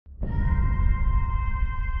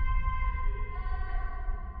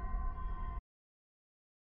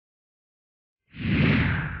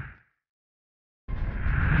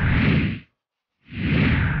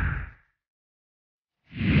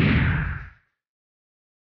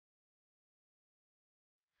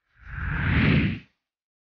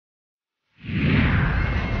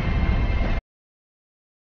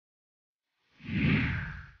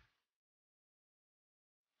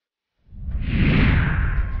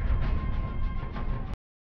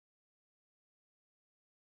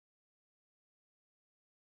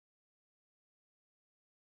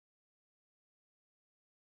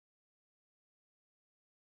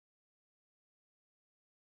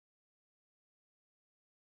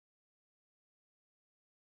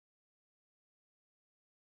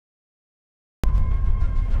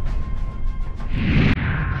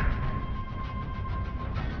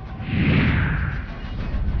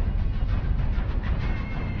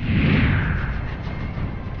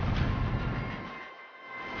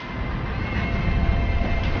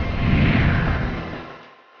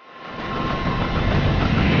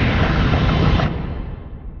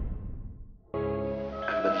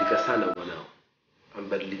sana mwanao.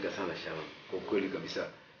 Ambadilika sana Sharon. Kwa kweli kabisa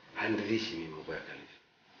handishi mimi mambo yake alivyo.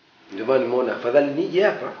 Ndio maana nimeona afadhali nije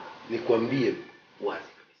hapa nikwambie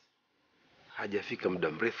wazi kabisa. Hajafika muda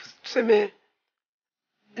mrefu. Tuseme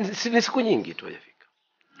ni siku nyingi tu hajafika.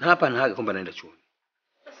 Na hapa na haga kwamba naenda chuoni.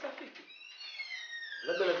 Sasa fiki.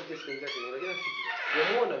 Labda nafikia siku zake unajua fiki.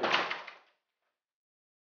 Yamuona mimi.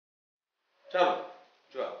 Chama.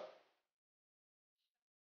 Chua.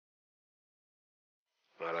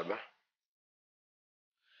 Maraba.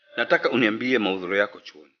 Nataka uniambie mahudhurio yako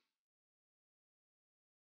chuoni.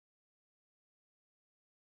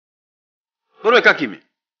 Bora kaa kimya.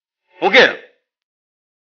 Ongea.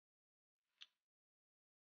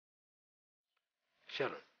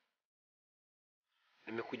 Sharon.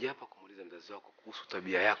 Nimekuja hapa kumuuliza mzazi wako kuhusu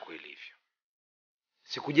tabia yako ilivyo.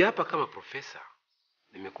 Sikuja hapa kama profesa.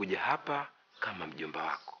 Nimekuja hapa kama mjomba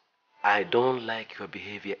wako. I don't like your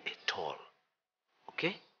behavior at all.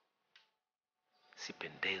 Okay?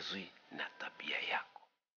 Sipendezwi na tabia yako.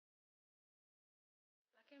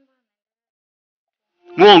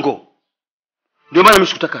 Mungu. Ndio maana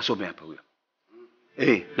msikutaka asome hapa huyo.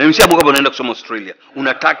 Na nimeshaamua kwamba unaenda kusoma Australia.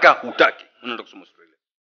 Unataka hutaki. Unaenda kusoma Australia.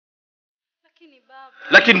 Lakini baba.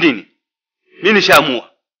 Lakini nini? Mimi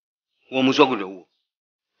nishaamua. Uamuzi wangu ndio huo.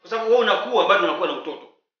 Kwa sababu wewe unakuwa bado unakuwa na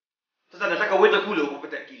utoto. Sasa nataka uende kule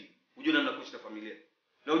ukapate akili. Ujue namna kuishi na familia.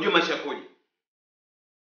 Na ujue maisha yakoje.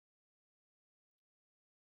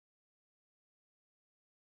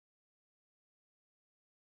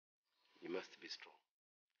 You must be strong.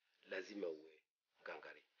 Lazima uwe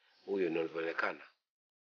ngangari. Huyo ndio alivyoonekana.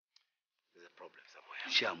 There's a problem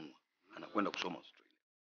somewhere. Shamu anakwenda kusoma Australia.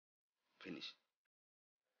 Finish.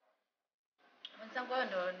 Mwanangu wao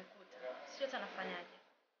ndio wanikuta. Sio hata nafanyaje.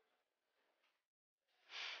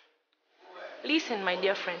 Listen my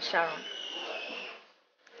dear friend Sharon.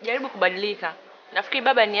 Jaribu kubadilika. Nafikiri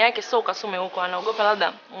baba ni yake sio ukasome huko, anaogopa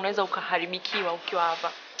labda unaweza ukaharibikiwa ukiwa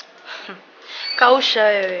hapa. Kausha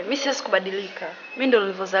wewe. Mimi siwezi kubadilika. Mimi ndio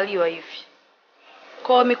nilivyozaliwa hivi.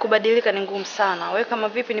 Kwa mimi kubadilika ni ngumu sana. Wewe kama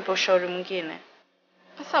vipi nipo ushauri mwingine?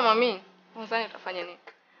 Sasa mami, unadhani utafanya nini?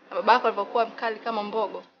 Na babako alipokuwa mkali kama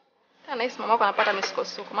mbogo. Tena nahisi mamako anapata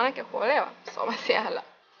misukosuko. Maana yake kuolewa sio masiala.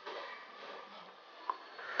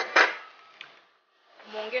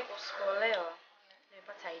 Muongee kuhusu kuolewa.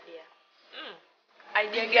 Nimepata idea.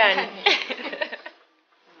 Idea gani?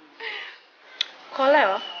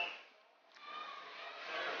 Kuolewa?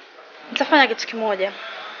 Nitafanya kitu kimoja.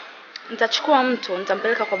 Nitachukua mtu,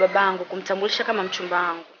 nitampeleka kwa babangu kumtambulisha kama mchumba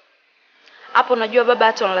wangu. Hapo unajua baba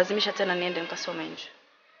hata analazimisha tena niende nikasome nje.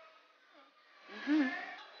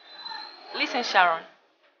 Listen Sharon.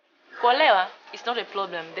 Kuolewa is not a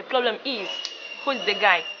problem. The problem is who is the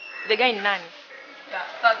guy? The guy ni nani? Yeah,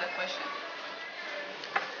 that's the question.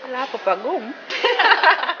 Ala hapo pagumu.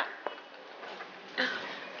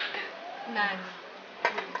 Nani?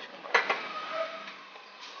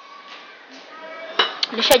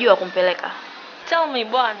 Nishajua kumpeleka. Tell me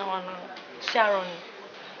bwana Sharon.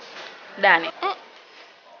 Dani.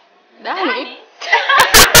 Dani?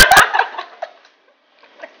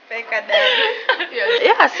 Peka Dani.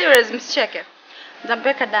 Yeah, serious msicheke.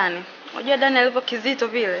 Nitampeka Dani. Unajua Dani alivyo kizito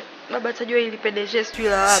vile. Baba atajua ili PDG sijui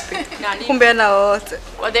la wapi. Kumbe ana wote.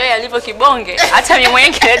 Kwa hiyo alivyo kibonge, hata mimi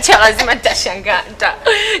mwenyewe lazima nitashangaa.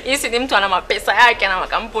 Hisi ni mtu ana mapesa yake na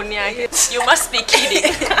makampuni yake. You must be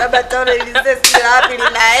kidding. Baba taona ilize sijui la wapi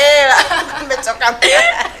lina hela. Umetoka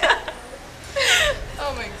mbele.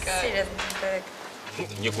 Oh my god. Serious.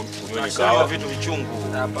 Kunyweni kahawa vitu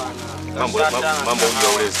vichungu. Hapana. Mambo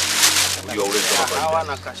hujaulezi. Hujaulezi kama kawaida.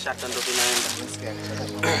 Hawana kashata ndo tunaenda.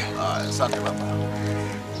 Asante baba.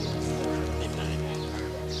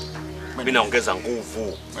 Mimi naongeza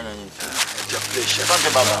nguvu. Asante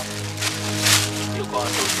baba. Yuko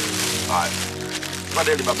watoto. Haya.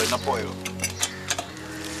 Badeli baba inapoyo.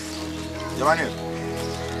 Jamani.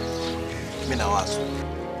 Mimi na wazo.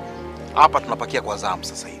 Hapa tunapakia kwa zamu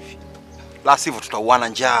sasa hivi. La sivyo tutauana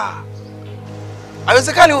njaa.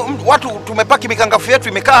 Haiwezekani watu tumepaki mikangafu yetu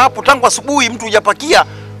imekaa hapo tangu asubuhi mtu hujapakia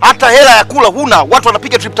hata hela ya kula huna. Watu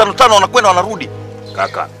wanapiga trip 5 wanakwenda wanarudi.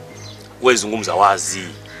 Kaka, wewe zungumza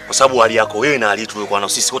wazi. Kwa sababu hali yako wewe na hali tulikuwa na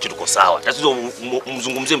sisi wote tuko sawa. Tatizo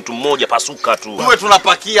mzungumzie mtu mmoja pasuka tu. Tuwe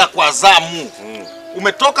tunapakia kwa zamu.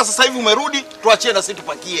 Umetoka sasa hivi umerudi, tuachie na sisi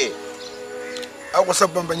tupakie. Au kwa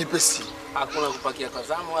sababu mambo nyepesi. Hakuna kupakia kwa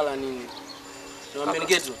zamu wala nini. Niwaambie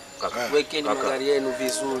getu. Wekeni magari yenu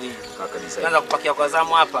vizuri. Kaka design. Naanza kupakia kwa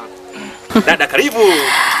zamu hapa. Dada karibu.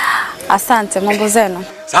 Asante, mambo zenu.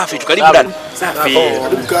 Safi, tukaribu dada. Safi.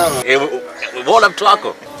 Bora mtu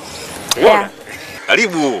wako. Yeah.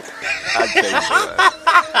 Karibu.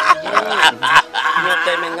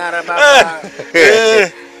 Nyota imeng'ara baba.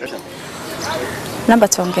 Namba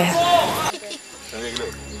tuongea.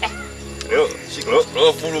 Leo shika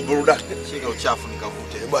fulu burudani. Shika uchafu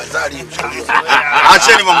nikavute. Bazari.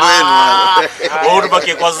 Acheni mambo yenu. Wewe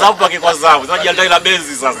tupake kwa zamu. Sasa jiandae na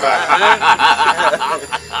benzi sasa.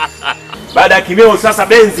 Baada ya kimeo sasa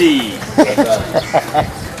benzi.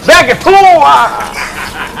 Beke poa.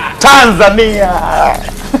 Tanzania.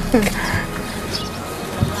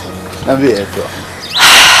 Nambie tu.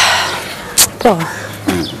 Poa.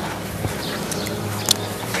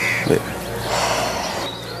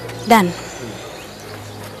 Dan.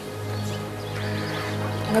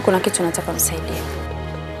 Mimi kuna kitu nataka unisaidie.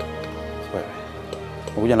 Wewe.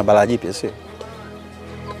 Unakuja na balaa jipya sio?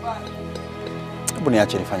 Hebu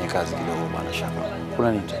niache nifanye kazi kidogo bwana shaka.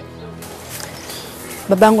 Kuna nini tena?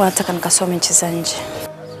 Babangu anataka nikasome nchi za nje.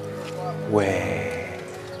 We.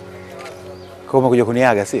 Kwa umekuja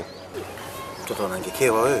kuniaga sio? Mtoto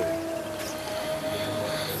anangekewa wewe.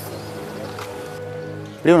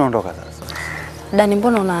 Leo unaondoka sasa. Dani,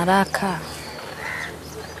 mbona una haraka?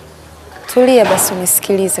 Tulia basi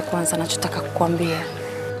unisikilize kwanza nachotaka kukuambia.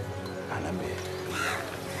 Anambia.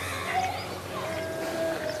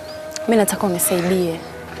 Mimi nataka unisaidie.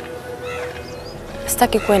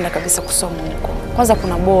 Sitaki kwenda kabisa kusoma huko. Kwanza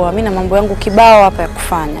kuna boa, mimi na mambo yangu kibao hapa ya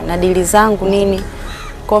kufanya na dili zangu nini.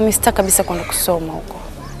 Kwa hiyo mimi sitaki kabisa kwenda kusoma huko.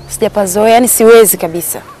 Sijapazoea, yani siwezi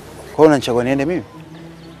kabisa. Kwa hiyo unanichagua niende mimi?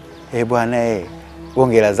 Bwana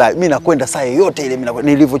Hongera za. Mimi nakwenda saa yote ile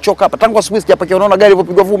nilivyochoka hapa tangu asubuhi sijapakia unaona gari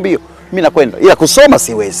ilipopigwa vumbi hiyo. Mimi nakwenda. Ila kusoma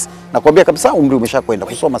siwezi. Nakwambia kabisa umri umeshakwenda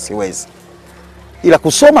kusoma siwezi. Ila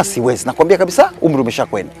kusoma siwezi. Nakwambia kabisa umri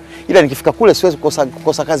umeshakwenda. Ila nikifika kule siwezi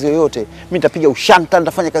kukosa kazi yoyote. Mimi nitapiga ushanta,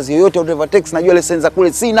 nitafanya kazi yoyote au driver taxi, najua leseni za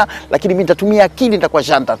kule sina, lakini mimi nitatumia akili nitakuwa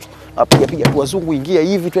shanta tu. Piga tu wazungu ingia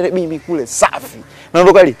hivi twende mimi kule safi.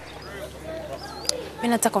 Naondoka lini? Mimi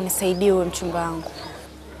nataka unisaidie wewe mchumba wangu.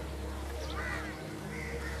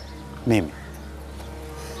 Mimi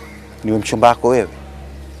niwe mchumba wako wewe?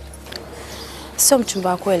 Sio mchumba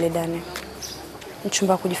wako ile Dani.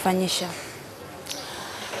 Mchumba wa kujifanyisha.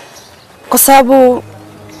 Kwa sababu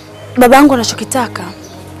babangu anachokitaka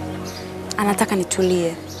anataka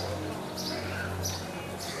nitulie.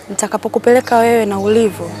 Nitakapokupeleka wewe na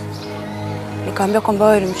ulivyo nikamwambia kwamba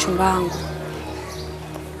wewe ni mchumba wangu,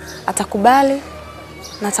 atakubali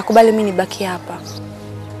na atakubali mimi nibaki hapa.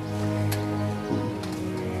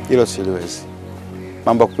 Hilo siliwezi.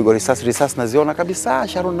 Mambo ya kupigwa risasi naziona kabisa.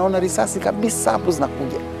 Sharon naona risasi kabisa hapo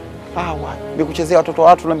zinakuja. Mimi kuchezea watoto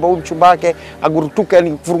watu naomba huyu mchumba wake agurutuke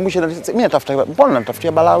yani kufurumusha na risasi. Mimi natafuta mbona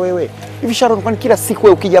natafutia balaa wewe? Hivi Sharon kwani kila siku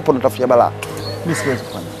wewe ukija hapo unatafutia balaa? Mimi siwezi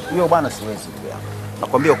kufanya. Hiyo bwana siwezi ndugu yangu.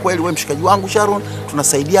 Nakwambia kweli wewe mshikaji wangu Sharon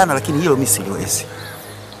tunasaidiana lakini hilo mimi siliwezi.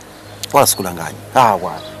 Wala sikudanganyi.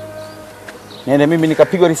 Niende mimi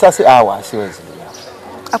nikapigwa risasi? Siwezi ndugu yangu.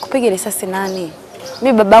 Akupige risasi nani?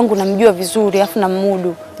 Mimi babangu namjua vizuri afu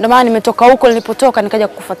namudu. Ndio maana nimetoka huko nilipotoka nikaja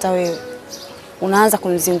kukufuata wewe. Unaanza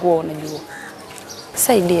kunizingua unajua.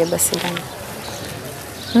 Saidie basi Dani.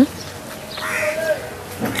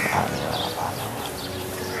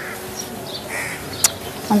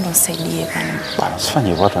 Ando nisaidie bana. Bana usifanye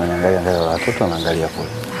hivyo, watu wananiangalia watoto wanaangalia kule.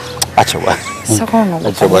 Acha bwana. Sasa kwa unaogopa.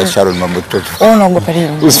 Acha bwana Sharon mambo toto. Unaogopa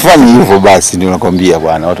nini? Usifanye hivyo basi ndio nakwambia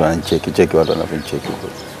bwana, watu wananicheki watu wananicheki huko.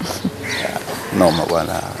 Noma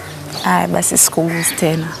bwana. Haya basi sikugusi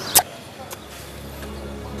tena.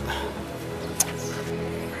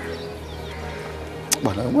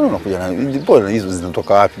 Bwana mbona unakuja na mbona hizo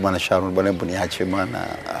zinatoka wapi bwana Sharon bwana, hebu niache bwana.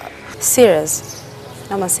 Serious.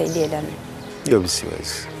 Naomba saidie Dani. Hiyo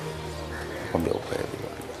siwezi. Nakwambia ukweli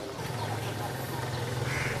bwana.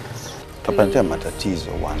 Tapata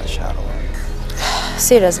matatizo bwana Sharon.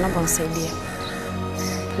 Serious, naomba unisaidie.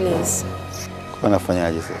 Please. Kwa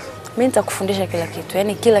nafanyaje sasa? Mimi nitakufundisha kila kitu.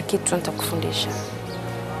 Yaani kila kitu nitakufundisha.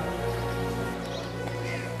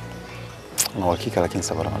 Una uhakika lakini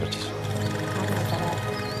sasa kuna matatizo.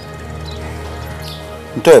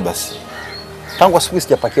 Mtoe basi. Tangu asubuhi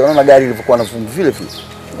sijapakia, unaona gari lilivyokuwa na vumbi vile vile.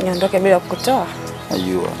 Niondoke bila kukutoa?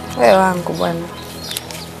 Najua. Wewe wangu bwana.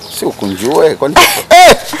 Si ukunjue kwani.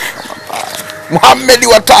 Muhammad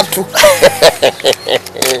wa 3.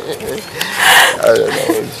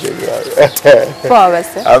 Poa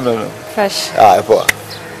basi. Ameno. Fresh. Poa.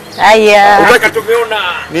 Haya. Unataka tumeona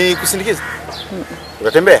ni kusindikiza?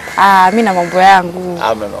 Unatembea? Mimi na mambo yangu.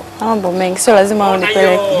 Ameno. Mambo mengi sio lazima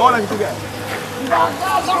unipeleke. Umeona kitu gani?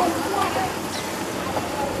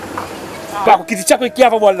 Kwa kiti chako hiki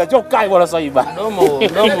hapa bwana, njoo kae bwana Saiba.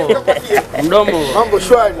 Mdomo. Mambo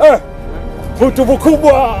shwari. Hutubu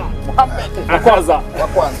kubwa. Muhammad wa kwanza.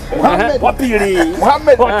 Muhammad wa pili.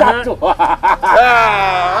 Muhammad wa tatu.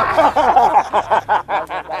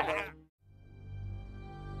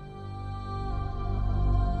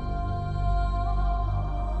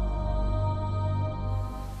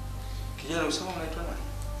 Kijana usema unaitwa nani?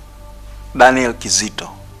 Daniel Kizito.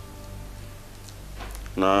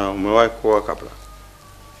 Na umewahi kuoa kabla?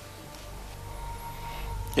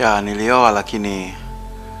 Ya, nilioa lakini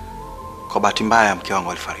kwa bahati mbaya mke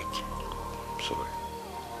wangu alifariki. Sorry.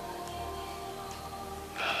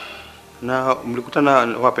 Na mlikutana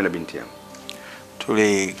wapi na binti yangu?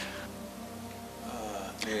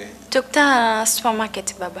 Tukutana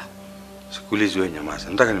supermarket baba. Sikuulizi wewe, nyamaza.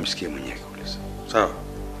 Nataka nimsikie mwenyewe kuuliza. Sawa?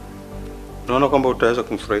 Unaona kwamba utaweza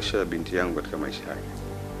kumfurahisha binti yangu katika maisha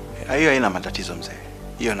yake? Hiyo haina matatizo mzee.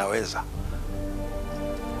 Hiyo naweza.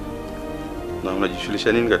 Na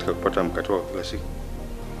unajishughulisha nini katika kupata mkato wa kila siku?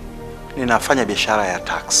 Ninafanya biashara ya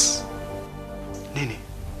taxi. Nini?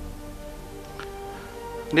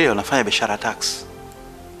 Ndio, nafanya biashara ya taxi.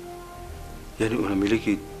 Yaani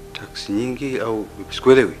unamiliki taxi nyingi au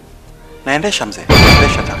sikuelewi? Naendesha mzee,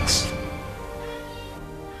 naendesha taxi.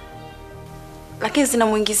 Lakini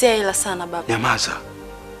zinamuingizia hela sana baba. Nyamaza.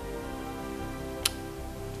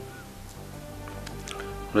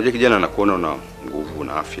 Unajua kijana, anakuona una nguvu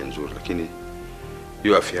na afya nzuri, lakini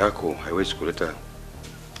hiyo afya yako haiwezi kuleta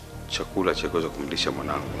chakula cha kuweza kumlisha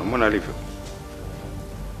mwanangu. Unamwona alivyo?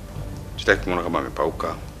 Sitaki kumwona kama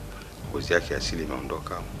amepauka, ngozi yake asili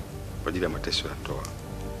imeondoka kwa ajili ya mateso ya ndoa.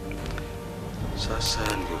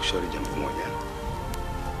 Sasa ningekushauri jambo moja.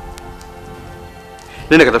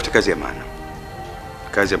 Nenda katafuta kazi ya maana.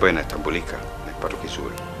 Kazi ambayo inatambulika na kipato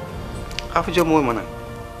kizuri. Alafu njoo muoe mwanangu.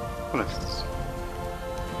 Kuna tatizo.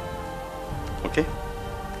 Okay?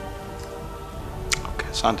 Okay,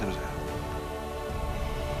 asante mzee.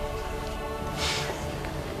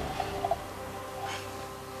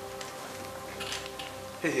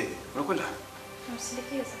 Hey, unakwenda?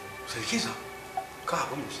 Msindikiza. Msindikiza? Kaa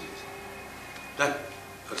hapo msindikiza. Dad,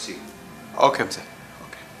 kasi. Okay mzee.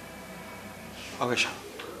 Okay. Okay, sha.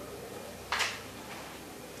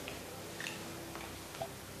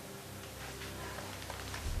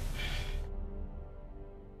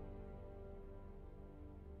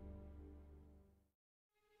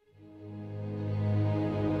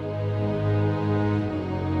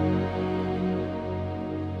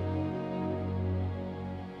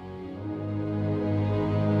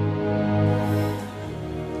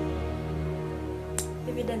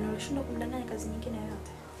 Unashindwa kumdanganya kazi nyingine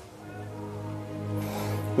yoyote.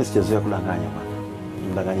 Mimi sijazoea kudanganya bwana.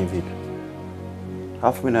 Nimdanganye vipi?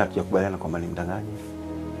 Alafu mimi na hatujakubaliana kwamba nimdanganye.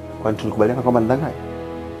 Kwani tulikubaliana kwamba nidanganye?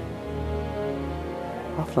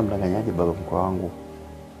 Alafu namdanganyaje baba mkwe wangu?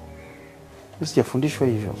 Mimi sijafundishwa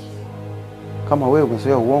hivyo. Kama wewe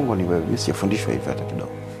umezoea uongo ni wewe, mimi sijafundishwa hivyo hata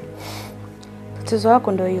kidogo. Tatizo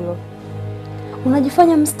lako ndio hilo.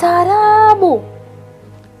 Unajifanya mstaarabu.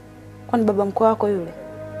 Kwani baba mkwe wako yule?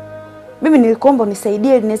 Mimi nilikuomba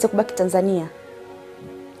unisaidie ili niweze kubaki Tanzania.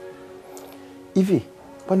 Hivi,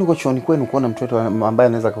 kwani uko chuoni kwenu kuona mtoto ambaye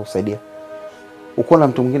anaweza kukusaidia? Ukoona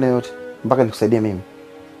mtu mwingine yote mpaka nikusaidie mimi?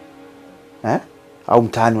 Au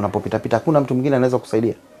mtaani unapopita pita hakuna mtu mwingine anaweza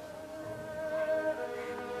kukusaidia?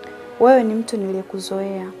 Wewe ni mtu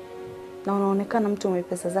niliyekuzoea na unaonekana mtu mwenye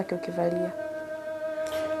pesa zake ukivalia.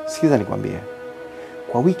 Sikiza nikwambie.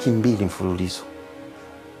 Kwa wiki 2 mfululizo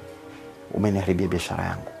umeniharibia biashara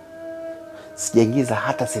yangu. Sijaingiza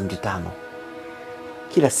hata senti 5.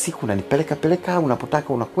 Kila siku unanipeleka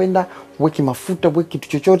unapotaka unakwenda, weki mafuta, weki kitu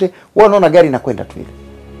chochote, wewe unaona gari inakwenda tu ile.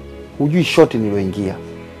 Hujui shoti niliyoingia.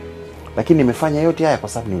 Lakini nimefanya yote haya kwa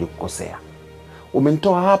sababu nilikukosea.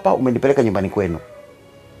 Umenitoa hapa, umenipeleka nyumbani kwenu.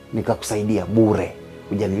 Nikakusaidia bure.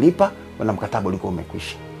 Hujanilipa na mkataba ulikuwa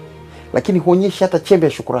umekwisha. Lakini huonyeshi hata chembe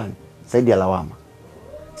ya shukrani, zaidi ya lawama.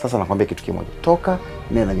 Sasa nakwambia kitu kimoja. Toka,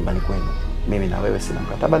 nenda nyumbani kwenu. Mimi na wewe sina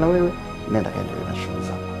mkataba na wewe, nenda kaendelee na shughuli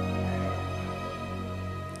zako.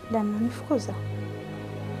 Dana nifukuza.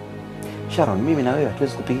 Sharon, mimi na wewe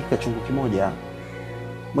hatuwezi kupigika chungu kimoja.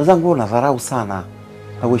 Mwenzangu wewe unadharau sana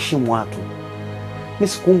na uheshimu watu. Mimi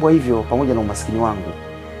sikuumbwa hivyo pamoja na umaskini wangu.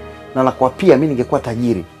 Na nakuapia mimi ningekuwa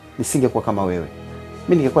tajiri, nisingekuwa kama wewe.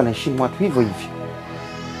 Mimi ningekuwa naheshimu watu hivyo hivyo.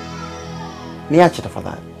 Niache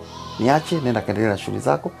tafadhali. Niache, nenda kaendelee na shughuli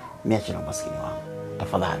zako, niache na umaskini wangu.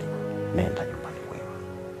 Tafadhali, nenda nyumbani kwenu.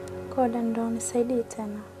 Koda ndo nisaidie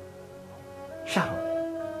tena. Sharon,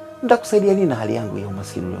 nitakusaidia nini na hali yangu ya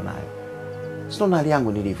umaskini ulionayo? Sio na hali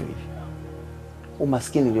yangu nilivyo hivi.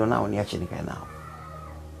 Umaskini nilionao niache nikae nao.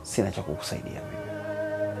 Sina cha kukusaidia mimi.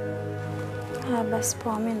 Basi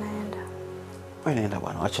poa, mimi naenda. Wewe nenda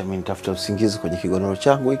bwana, acha mimi nitafuta usingizi kwenye kigonoro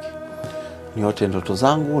changu hiki. Niote ndoto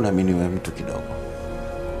zangu na mimi niwe mtu kidogo.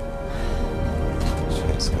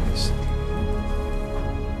 Siwezi kabisa.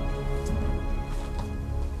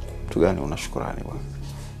 Mtu gani una shukrani bwana?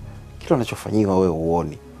 Kila unachofanyiwa wewe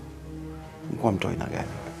uone. Mko mtu aina gani?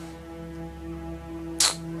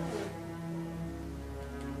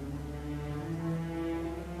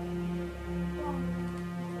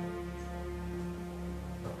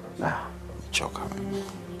 Choka.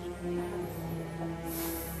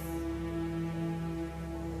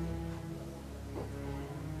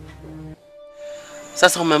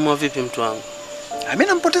 Sasa umeamua vipi mtu wangu? Mimi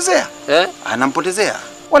nampotezea. Anampotezea.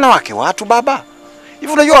 Wanawake watu baba.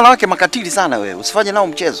 Hivi unajua wanawake makatili sana wewe. Usifanye nao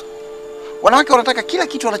mchezo. Wanawake wanataka kila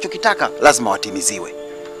kitu wanachokitaka lazima watimiziwe.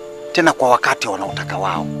 Tena kwa wakati wanaotaka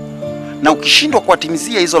wao. Na ukishindwa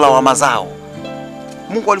kuwatimizia hizo lawama zao,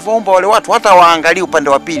 Mungu alivyoomba wale watu hata waangalie upande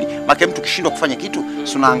wa pili. Maka mtu kishindwa kufanya kitu,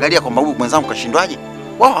 si unaangalia kwamba huyu mwenzangu kashindwaje?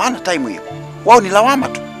 Wao hana time hiyo. Wao ni lawama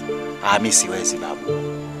tu. Mimi siwezi babu.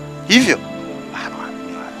 Hivyo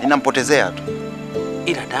ninampotezea tu.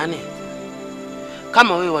 Ila Dane,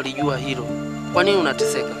 kama wewe walijua hilo, kwa nini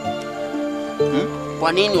unateseka?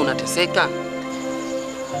 Kwa nini unateseka?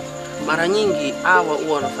 Mara nyingi hawa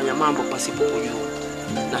huwa wanafanya mambo pasipo kujua.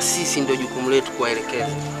 Na sisi ndio jukumu letu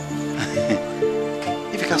kuwaelekeza.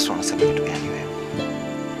 Hivi Castro unasema kitu gani wewe?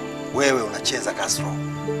 Wewe unacheza Castro.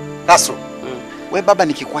 Castro. Wewe baba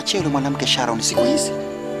nikikuachia yule mwanamke Sharon siku hizi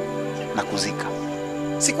na kuzika.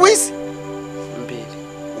 Siku hizi 2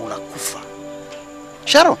 unakufa.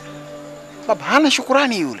 Sharon. Baba hana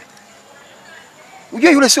shukrani yule.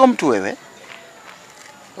 Unajua yule sio mtu wewe.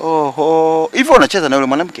 Oho, hivyo unacheza na yule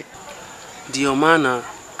mwanamke? Ndio maana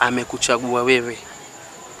amekuchagua wewe.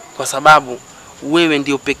 Kwa sababu wewe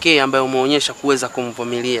ndio pekee ambaye umeonyesha kuweza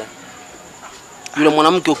kumvumilia. Yule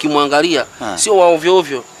mwanamke ukimwangalia sio wa ovyo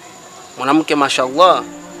ovyo. Mwanamke mashallah.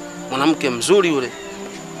 Mwanamke mzuri yule.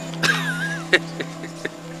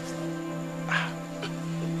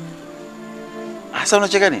 Sasa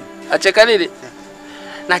unacheka nini? Acheka nini?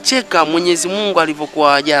 Nacheka Mwenyezi Mungu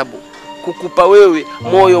alivyokuwa ajabu kukupa wewe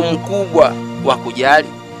moyo mkubwa wa kujali,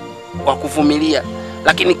 wa kuvumilia.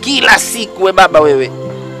 Lakini kila siku we baba wewe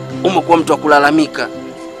umekuwa mtu wa kulalamika.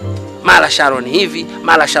 Mara Sharon hivi,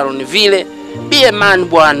 mara Sharon vile. Be man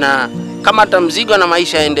bwana. Kama hata mzigo na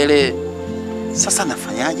maisha yaendelee. Sasa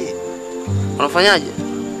nafanyaje? Unafanyaje?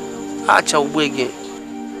 Acha ubwege.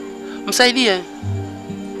 Msaidie.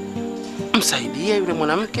 Msaidie yule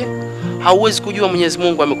mwanamke. Hauwezi kujua Mwenyezi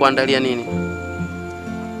Mungu amekuandalia nini.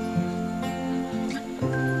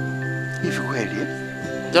 Hivi kweli?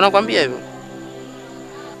 Ndio nakwambia hivyo.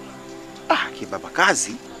 Kibaba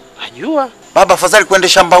kazi. Najua. Baba afadhali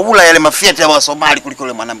kuendesha mbaula yale mafiati ya Wasomali kuliko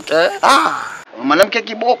yule mwanamke. Mwanamke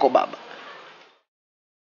kiboko baba.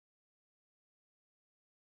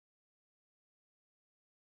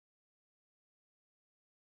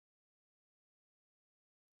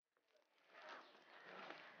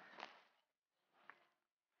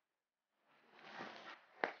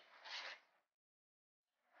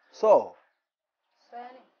 So.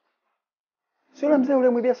 Sio yule mzee ule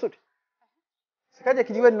mwibia suti. Sikaja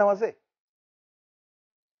kijiweni na wazee.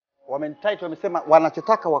 Wamenitaiti wamesema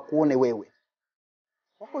wanachotaka wakuone wewe.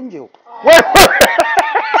 Wako nje huko. Wewe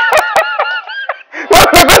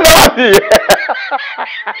kwenda wapi?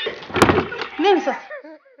 Nini sasa?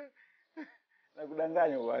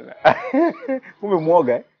 Nakudanganya bwana. Kumbe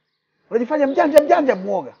muoga eh? Unajifanya mjanja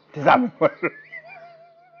muoga. Tazama.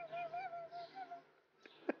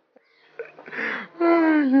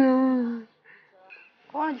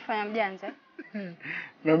 Kwa unajifanya mjanja?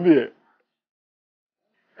 Niambie.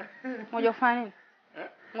 Ngoja ufanye nini?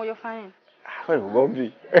 Ngoja ufanye nini? Wewe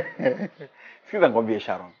ugomvi. Sikiza nikwambie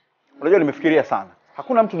Sharon. Unajua nimefikiria sana.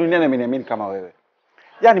 Hakuna mtu duniani ameniamini kama wewe.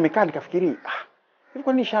 Yaani nimekaa nikafikiria, hivi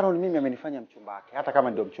kwa nini Sharon mimi amenifanya mchumba wake hata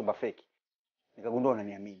kama ndio mchumba fake? Nikagundua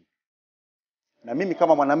unaniamini. Na mimi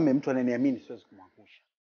kama mwanamume mtu ananiamini siwezi kumwangusha.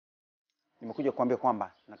 Nimekuja kukuambia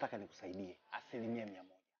kwamba nataka nikusaidie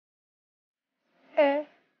 100%.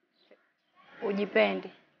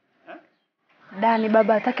 Ujipende. Dani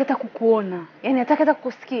baba hataki hata kukuona. Yaani hataki hata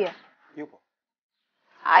kukusikia. Yupo?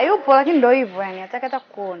 Hayupo lakini ndio hivyo yani hataki hata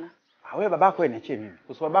kukuona. Wewe babako niachie mimi.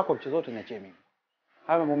 Kwa sababu babako mchezo wote niachie mimi.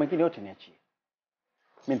 Hayo mambo mengine yote niachie.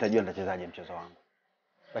 Mimi nitajua nitachezaje mchezo wangu.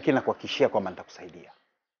 Lakini nakuhakikishia kwamba nitakusaidia.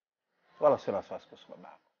 Wala sio wasiwasi kuhusu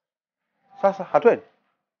babako. Sasa hatuendi?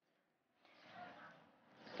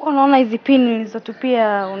 Unaona hizi pini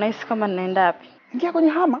nilizotupia unahisi kama ninaenda wapi? Ingia kwenye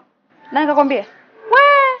hama. Nani kakwambia?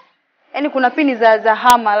 Yaani kuna pini za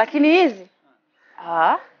hama lakini hizi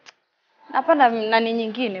Napanda nani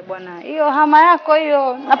nyingine bwana. Hiyo hama yako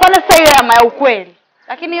hiyo. Napanda sasa ile hama ya ukweli.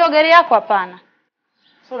 Lakini hiyo gari yako hapana.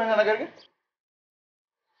 Sio unaenda na gari gani?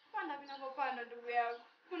 Panda vinapopanda ndugu yangu.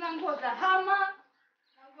 Kuna nguo za hama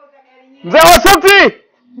na nguo za gari nyingine. Mzee wa suti.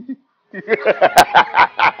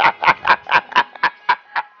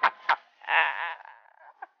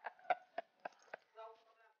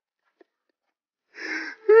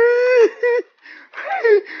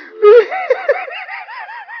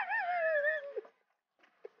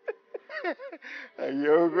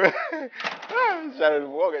 Ayoko. Mshale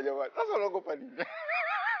mwoga jamani. Sasa unaogopa nini?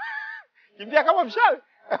 Kimbia kama mshale.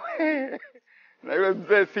 Na yule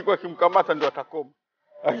mzee siku akimkamata ndio atakoma.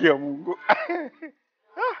 Haki ya Mungu.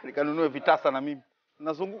 Nikanunue vitasa na mimi.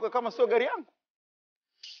 Nazunguka kama sio gari yangu.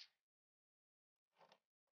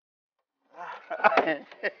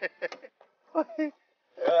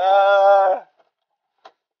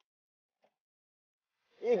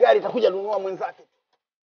 Hii gari itakuja nunua mwenzake.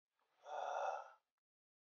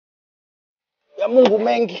 Ya Mungu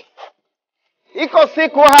mengi. Iko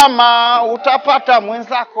siku hama utapata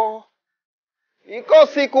mwenzako. Iko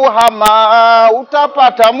siku hama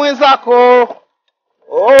utapata mwenzako.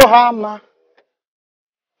 Oh hama.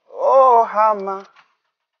 Oh hama.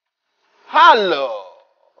 Hello.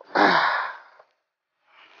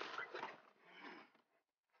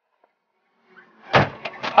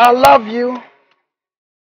 I love you.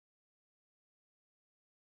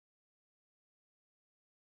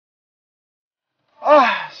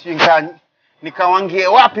 Nikawangie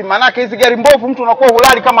wapi manake hizi gari mbovu mtu unakuwa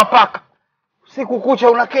hulali kama paka. Usiku kucha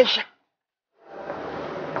unakesha.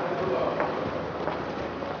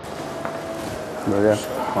 Ndio.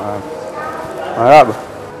 Marhaba.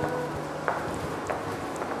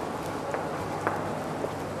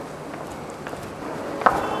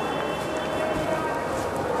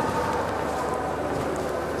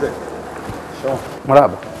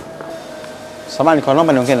 Marhaba. Samahani kwa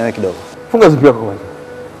naomba niongee na wewe kidogo. Funga zipi yako kwanza.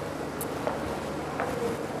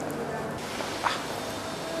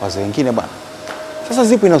 Wazee wengine bwana. Sasa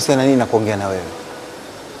zipo inahusiana nini na kuongea na wewe?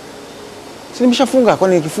 Si nimeshafunga,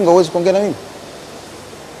 kwani nikifunga huwezi kuongea na mimi?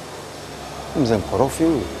 Mzee mkorofi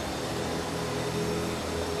huyu.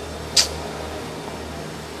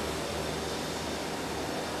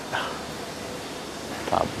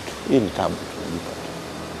 Tabu tu. Hii ni tabu tu.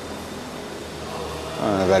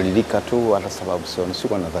 Anadhalilika tu hata sababu sio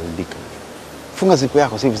siku anadhalilika. Funga zipo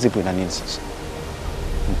yako, si zipo ina nini sasa?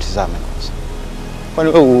 Mtizame kwanza.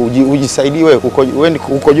 Kwani wewe ujisaidie wewe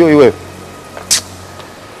uko juu wewe?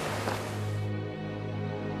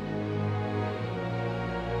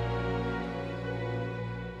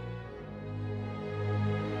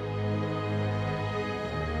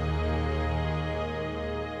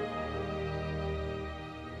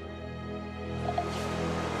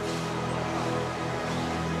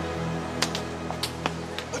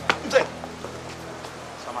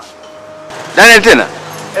 Nani tena?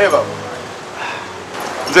 Baba.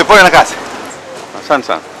 Mzee pole na kazi. Asante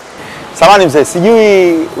sana. Samahani mzee,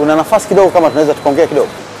 sijui una nafasi kidogo kama tunaweza tukaongea kidogo.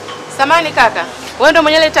 Samahani kaka, wewe ndio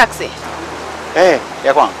mwenye ile taxi?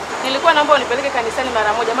 Ya kwangu. Nilikuwa naomba unipeleke kanisani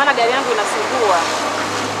mara moja maana gari yangu inasumbua.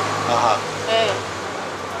 Aha.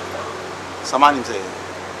 Samahani mzee.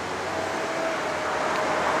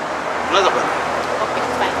 Unaweza kwenda? Okay,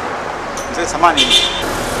 fine. Mzee samahani.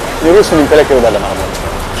 Niruhusu nimpeleke yule dada mara moja.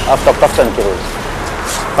 After kutafuta nikiruhusu.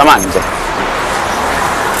 Samahani mzee.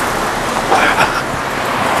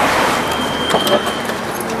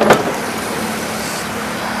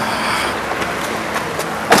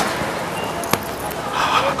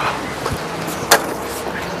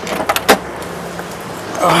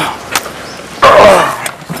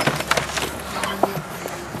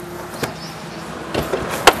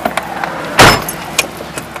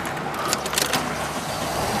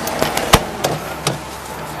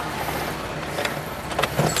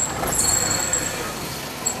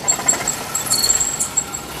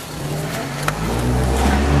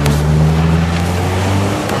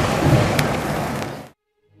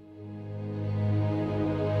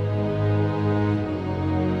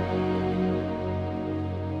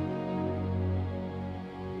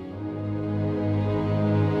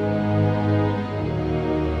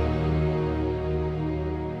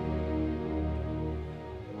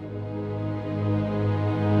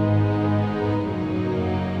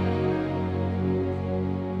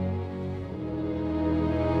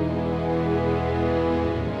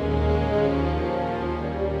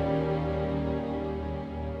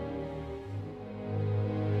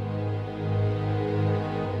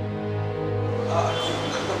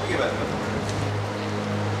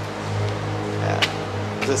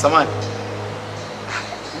 Mzee samani.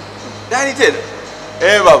 Ndani tena?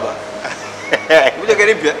 Baba. Kuja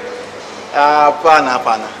gari mpya?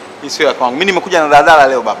 Hapana. Hii sio ya kwangu. Mimi nimekuja na daladala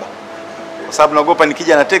leo baba. Kwa sababu naogopa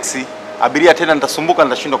nikija na taxi, abiria tena nitasumbuka,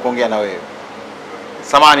 nitashindwa kuongea na wewe.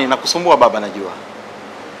 Samahani nakusumbua baba najua.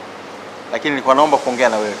 Lakini nilikuwa naomba kuongea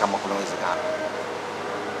na wewe kama kuna uwezekano.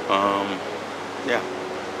 Yeah.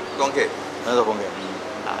 Tuongee. Naweza kuongea.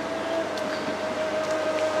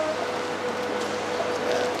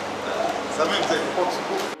 Samahani mzee, kwa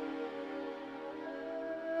kusumbua.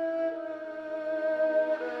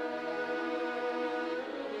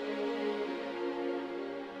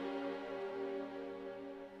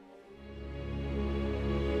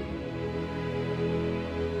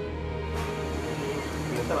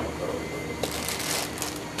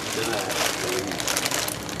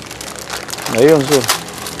 Na hiyo nzuri.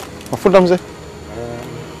 Mafuta mzee?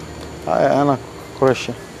 Haya ana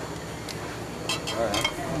koresha.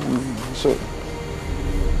 So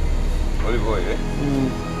olive oil.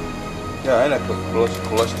 Yeah, ana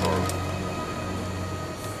cholesterol.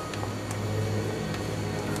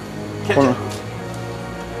 Kuna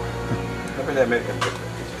napenda American ketchup.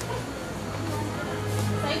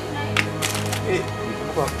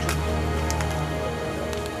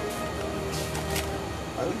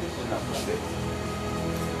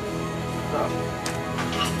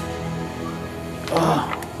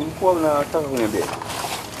 Ulikuwa unataka kuniambia?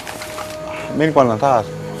 mimi nilikuwa nataka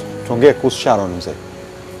tuongee kuhusu Sharon mzee.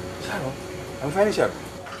 Sharon? Amefanya Sharon?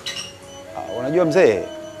 Unajua mzee,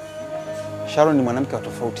 Sharon ni mwanamke wa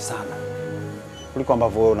tofauti sana kuliko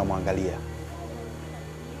ambavyo wewe unamwangalia.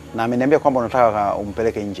 Na ameniambia kwamba unataka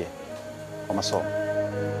umpeleke nje kwa masomo.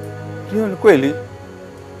 Hiyo ni kweli.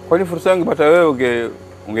 Kwa nini fursa yangu pata wewe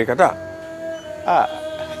ungekataa?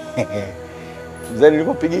 Mzee,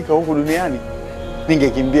 nilipopigika huku duniani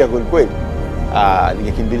ningekimbia kweli kweli.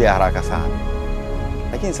 Ningekimbilia haraka sana.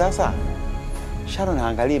 Lakini sasa Sharon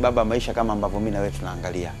haangalii baba maisha kama ambavyo mimi na wewe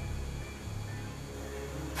tunaangalia.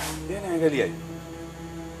 Yeye anaangalia.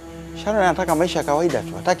 Sharon anataka maisha ya kawaida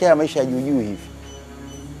tu. Hataki haya maisha ya juu hivi.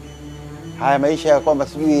 Haya maisha ya kwamba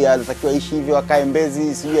sijui anatakiwa ishi hivyo, akae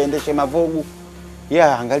Mbezi, sijui aendeshe mavogu. Yeye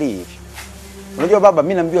haangalii hivi. Unajua baba,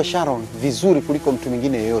 mimi namjua Sharon vizuri kuliko mtu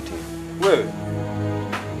mwingine yeyote. Wewe?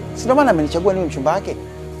 Si ndio maana amenichagua niwe mchumba wake?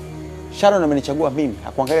 Sharon amenichagua mimi,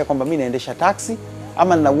 hakuangalia kwamba mimi naendesha taxi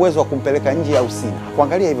ama nina uwezo wa kumpeleka nje au sina.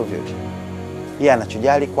 Hakuangalia hivyo vyote. Yeye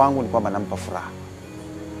anachojali kwangu ni kwamba nampa furaha.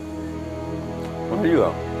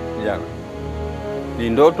 Unajua, kijana, ni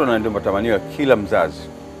ndoto na ndio matamanio ya kila mzazi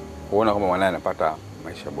kuona kama mwanae anapata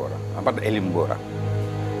maisha bora, anapata elimu bora.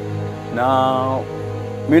 Na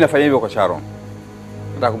mimi nafanya hivyo kwa Sharon.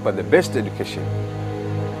 Nataka kumpa the best education.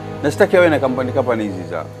 Na sitaki awe na kampani hizi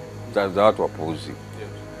za watu wapuuzi.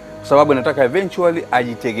 Kwa sababu nataka eventually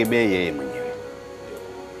ajitegemee yeye mwenyewe.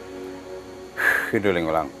 Ndio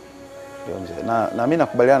lengo langu. Na mimi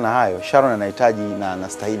nakubaliana na hayo. Sharon anahitaji na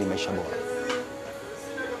anastahili maisha bora.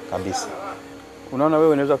 Kabisa. Unaona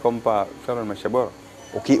wewe unaweza kumpa Sharon maisha bora?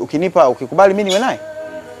 Ukikubali mimi niwe naye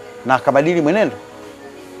na akabadili mwenendo,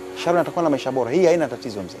 Sharon atakuwa na maisha bora. Hii haina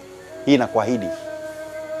tatizo mzee. Hii nakuahidi.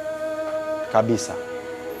 Kabisa.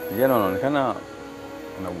 Kijana unaonekana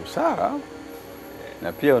una busara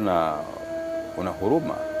na pia una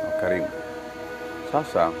huruma na karimu.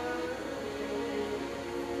 Sasa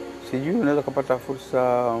sijui unaweza kupata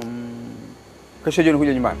fursa kesho jioni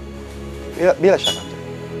kuja nyumbani. Bila shaka.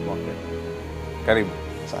 Okay. Karibu.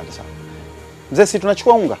 Asante sana. Mzee, si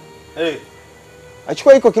tunachukua unga?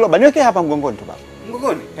 Achukua iko kiloba. Niwekee hapa mgongoni tu baba.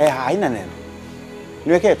 Mgongoni? Haina neno.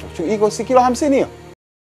 Niwekee tu. Iko si kilo 50 hiyo?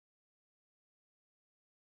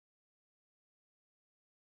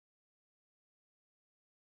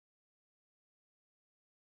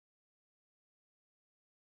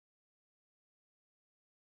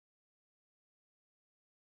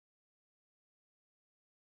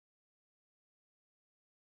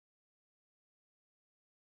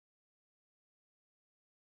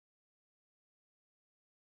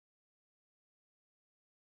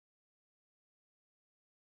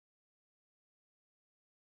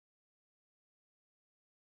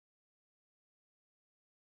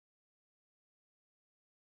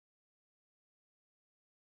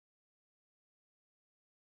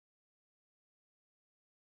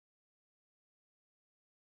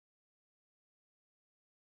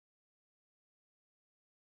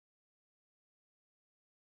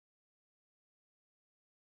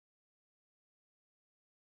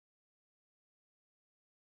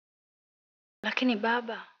 Lakini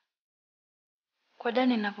baba, kwa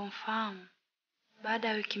Dani ninavyomfahamu, baada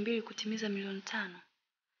ya wiki 2 kutimiza 500,000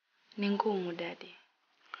 ni ngumu dadi.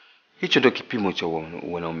 Hicho ndio kipimo cha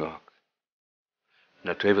wanaume wako.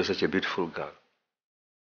 na to have such a beautiful girl,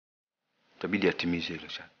 itabidi atimize hilo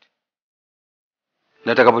sharti.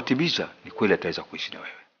 Na atakapotimiza ni kweli ataweza kuishi na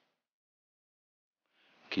wewe.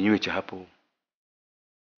 Kinyume cha hapo,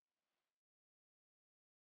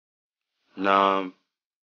 na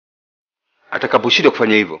atakaposhinda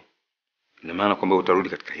kufanya hivyo, ina maana kwamba utarudi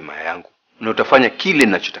katika himaya yangu na utafanya kile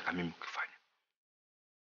ninachotaka mimi kufanya.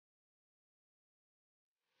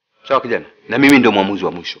 Sawa kijana? Na mimi ndio mwamuzi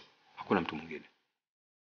wa mwisho. Hakuna mtu mwingine.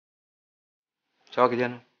 Sawa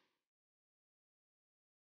kijana?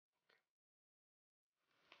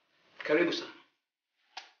 Karibu sana.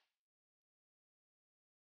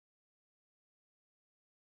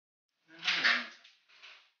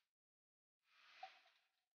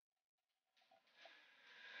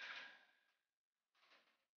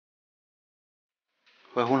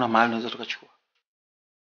 Wewe huna mahali unaweza tukachukua?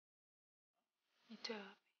 Nitoe wapi?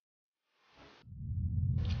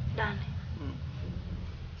 Dani.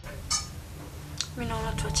 Mimi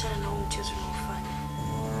naona tuachane na huu mchezo unaofanya.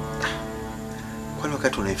 Kwani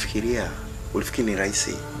wakati unaifikiria, ulifikiri ni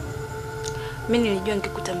rahisi? Mimi nilijua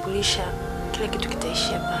nikikutambulisha kila kitu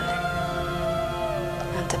kitaishia pale.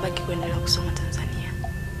 Na nitabaki kuendelea kusoma Tanzania.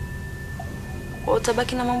 Wewe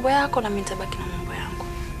utabaki na mambo yako na mimi nitabaki na mambo yangu.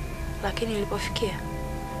 Lakini nilipofikia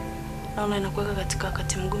naona inakuweka katika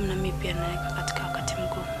wakati mgumu na mimi pia naweka katika wakati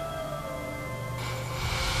mgumu.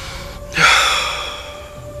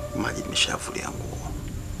 Maji nimeshavulia nguo.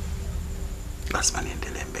 Lazima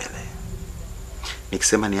niendelee mbele.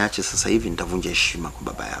 Nikisema niache sasa hivi nitavunja heshima kwa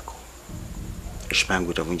baba yako. Heshima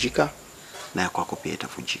yangu itavunjika na yako kwako pia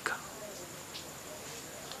itavunjika.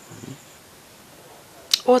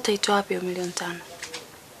 Wewe utaitoa wapi hiyo milioni 5?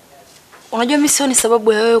 Unajua mimi sioni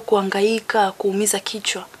sababu ya wewe kuhangaika, kuumiza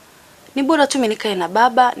kichwa. Ni bora tu mimi nikae na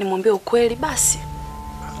baba, nimwambie ukweli basi.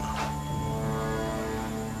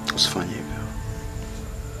 Usifanye hivyo.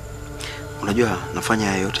 Unajua nafanya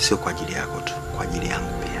haya yote sio kwa ajili yako tu, kwa ajili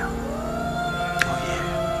yangu pia. Oh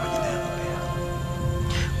yeah, kwa ajili yangu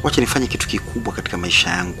pia. Wacha nifanye kitu kikubwa katika maisha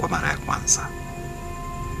yangu kwa mara ya kwanza.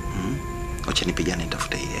 Wacha nipigane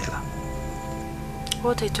nitafute hii hela.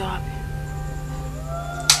 Wewe utaitoa wapi?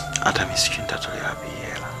 Hata mimi sijui nitatolea wapi hii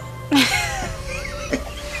hela.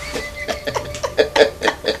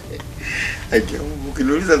 Aje,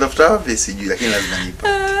 ukiniuliza nitafuta wapi sijui, lakini lazima nipe.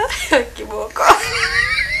 Kiboko.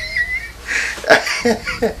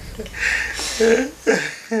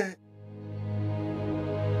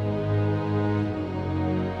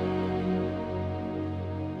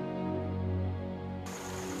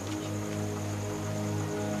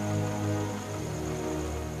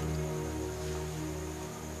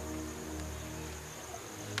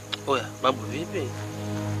 Oya, babu vipi?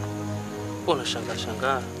 Unashangaa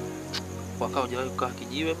shangaa. Wakao hujawahi kukaa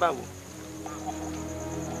kijiwe babu?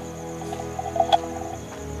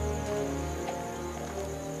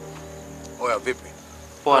 Oya vipi?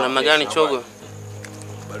 Poa, namna gani chogo?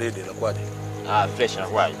 Baridi inakuaje? Fresh na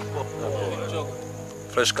right. Chogo.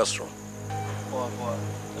 Fresh Castro. Poa poa.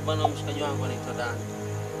 Bwana mshikaji wangu anaitwa Dani.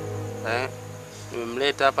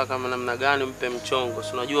 Nimemleta hapa kama namna gani mpe mchongo.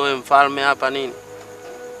 Si unajua wewe mfalme hapa nini?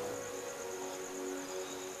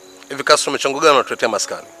 Hivi Castro mchongo gani unatuletea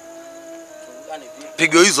maskani?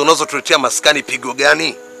 Pigo hizo unazotuletea maskani pigo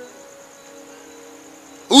gani?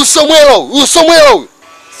 Usomwelo.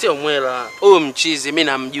 Sio mwela. Huyo mchizi mimi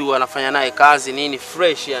namjua, anafanya naye kazi nini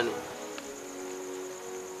fresh yani.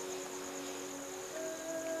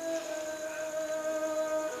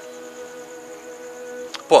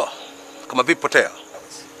 Poa. Kama vipi potea?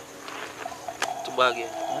 Tubage.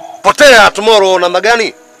 Potea tomorrow namna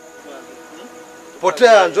gani?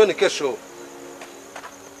 Potea njoni kesho.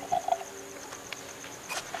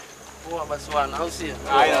 Poa basi wana, au sio?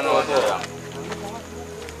 Haya na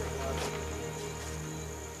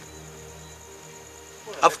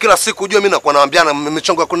Afu kila siku unajua mimi nakuwa naambiana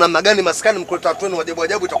michongo kuna namna gani maskani mkuleta watu wenu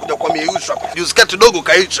ajabu itakuja kwa mieyusha hapa. Juzi kati dogo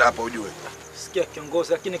kaicha hapa ujue. sikia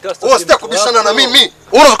kiongozi lakini Castro. Wewe sitaki kubishana na mimi.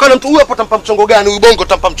 Unaweza kana mtu huyu hapa tampa mchongo gani? Huyu Bongo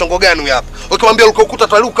tampa mchongo gani huyu hapa? Ukimwambia ukuta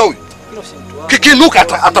taluka huyu.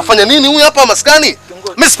 Kikinuka atafanya nini huyu hapa maskani?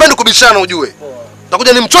 Mimi sipendi kubishana ujue.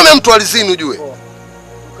 Takuja nimchome mtu alizini ujue.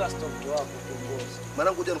 Castro mtu wako kiongozi.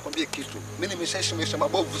 Mwanangu ngoja nikwambie kitu. Mimi nimeshaishi maisha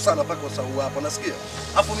mabovu sana mpaka usahau hapa, nasikia?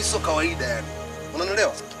 Alafu mimi sio kawaida yani.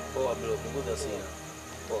 Unanielewa? Poa bro, punguza sina.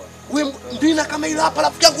 Poa. Wewe ndina kama ile hapa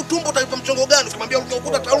rafiki yangu tumbo utaipa mchongo gani? Ukimwambia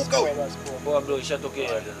ukuta taluka huyu. Poa bro,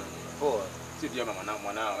 ishatokea. Poa. Si ndio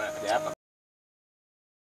mwanao akaja hapa.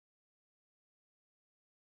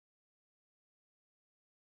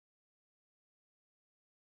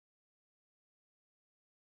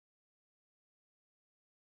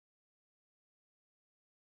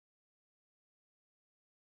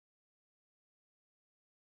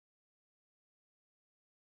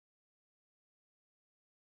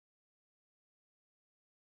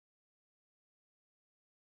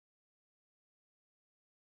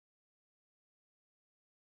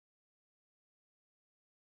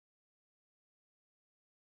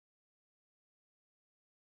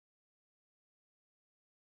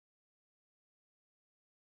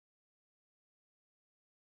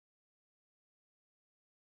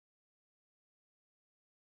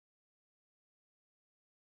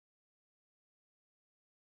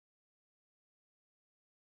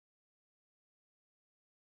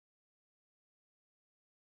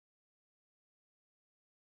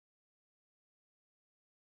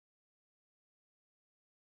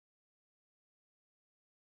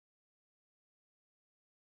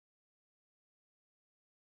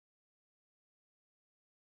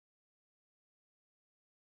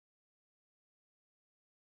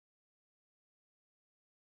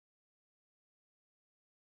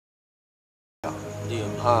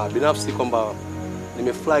 Binafsi kwamba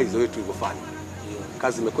nimefurahi zoezi tulivyofanya.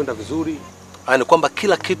 Kazi imekwenda vizuri. Ni kwamba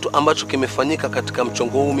kila kitu ambacho kimefanyika katika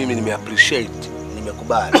mchongo huu mimi nime-appreciate,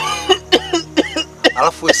 nimekubali.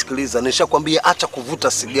 Alafu wewe sikiliza, nishakwambia acha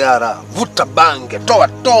kuvuta sigara, vuta bangi, toa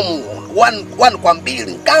tomu, one kwa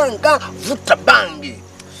mbili, nganga, vuta bangi.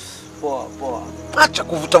 Poa. Acha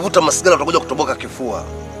kuvuta masigara utakuja kutoboka kifua.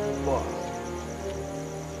 Poa.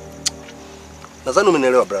 Nadhani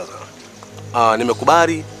umenielewa brother.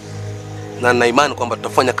 Nimekubali na nina imani kwamba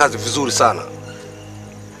tutafanya kazi vizuri sana.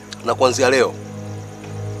 Na kuanzia leo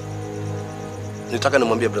nitaka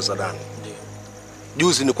nimwambie brother Dan.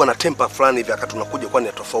 Juzi nilikuwa na temper fulani hivi akati tunakuja kwani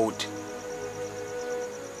ya tofauti.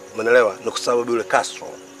 Umeelewa? Ni kwa sababu yule Castro.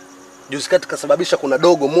 Juzi kati kasababisha kuna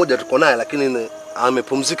dogo mmoja tuko naye lakini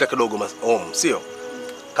amepumzika kidogo sio?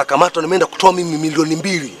 Kakamatwa nimeenda kutoa mimi milioni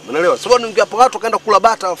 2. Umeelewa? Sababu ningeapo watu kaenda kula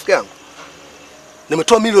bata rafiki yangu.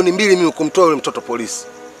 Nimetoa milioni 2 mimi kumtoa yule mtoto polisi.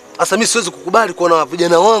 Sasa mimi siwezi kukubali kuona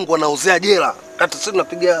vijana wangu wanauzea jela. Kati sisi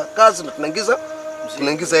tunapiga kazi na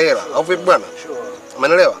tunaingiza hela. Au vipi bwana?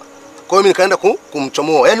 Umeelewa? Kwa hiyo mimi nikaenda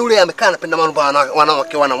kumchomoa. Yaani yule amekaa anapenda mambo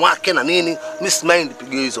wanawake na nini. Miss mind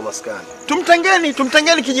piga hizo maskani.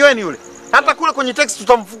 Tumtengeni kijiweni yule. Hata kule kwenye text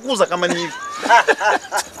tutamfukuza kama ni hivi.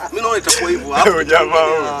 Mimi naona itakuwa hivyo hapo.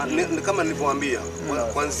 Jamaa. Ni kama nilivyowaambia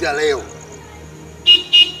kuanzia leo.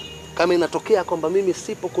 Kama inatokea kwamba mimi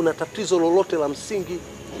sipo kuna tatizo lolote la msingi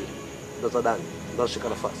brother Dani ndio shika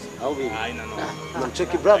nafasi. Au vipi? Haina no.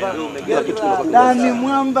 Namcheki brother kila kitu kinabaki.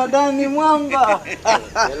 Dani mwamba.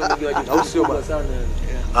 Au sio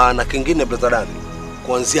bwana? Na kingine brother Dani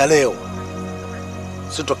kuanzia leo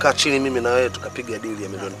sitokaa chini mimi na wewe tukapiga deal ya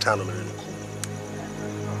milioni 5 milioni 10.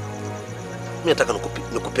 Mimi nataka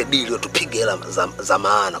nikupe deal tupige hela za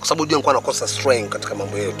maana kwa sababu unajua nilikuwa nakosa strength katika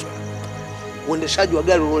mambo yetu. Uendeshaji wa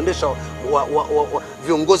gari unaendesha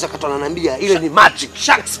viongozi akatoa ananiambia ile ni magic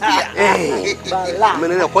Shakespeare.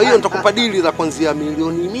 Umeelewa? Kwa hiyo nitakupa deal za kuanzia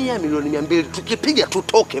milioni 100 milioni 200 tukipiga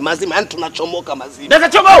tutoke mazima yani tunachomoka mazima. Nenda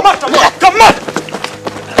chomoka. Come on.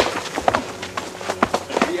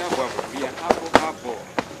 Hapo.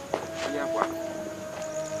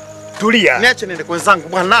 Tulia. Niache niende kwa wenzangu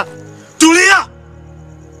bwana. Tulia.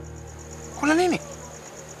 Kuna nini?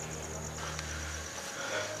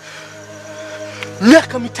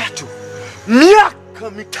 Miaka mitatu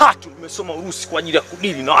nimesoma Urusi kwa ajili ya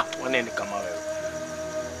kudili na watu wanene kama wewe.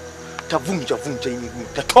 Tavunja hii miguu.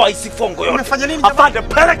 Tatoa hii sifongo yote. Nimefanya nini? Afande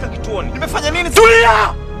peleka kituoni. Nimefanya nini?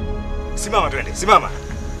 Tulia. Simama twende.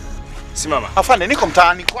 Simama. Afande niko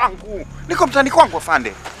mtaani kwangu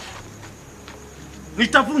afande.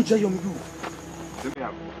 Nitavunja hiyo miguu.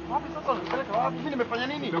 Wapi sasa unapeleka wapi? Mimi nimefanya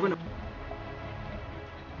nini?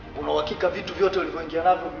 Una uhakika vitu vyote ulivyoingia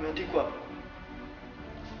navyo vimeandikwa hapa?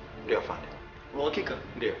 Ndio afande. Una uhakika?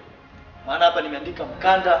 Ndio. Maana hapa nimeandika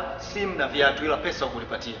mkanda, simu na viatu ila pesa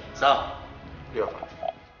ukulipatia. Sawa? Ndio afande.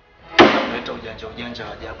 Unaleta ujanja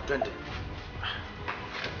wa ajabu. Twende.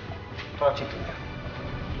 Toa chipu.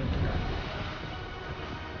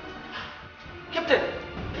 Captain.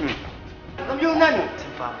 Unamjua nani?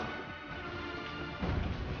 Simfahamu.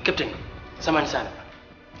 Captain, samahani sana.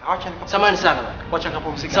 Samahani sana. Wacha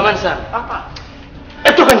nikapumzike. Samahani sana. Hapa.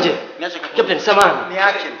 Toka nje. Niache kapumzike. Captain, samahani.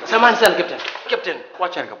 Niache. Samahani sana Captain. Captain,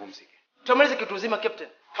 wacha nikapumzike. Tumalize kitu uzima Captain.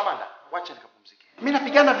 Kamanda, wacha nikapumzike. Mimi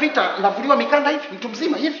napigana vita, navuliwa mikanda hivi, mtu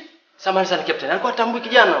mzima hivi. Samahani sana Captain. Alikuwa atambui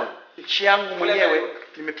kijana huyo. Nchi yangu mwenyewe,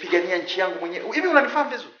 nimepigania nchi yangu mwenyewe. Hivi unanifahamu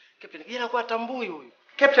vizuri? Captain, kijana alikuwa atambui huyu.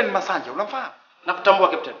 Captain Masanja, unamfahamu? Nakutambua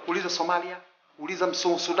Captain. Uliza Somalia, uliza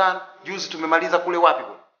Sudan, juzi tumemaliza kule wapi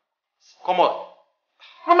kule? Komoro.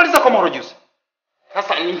 Tumemaliza Komoro juzi.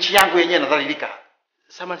 Sasa nchi yangu yenyewe nadhalilika.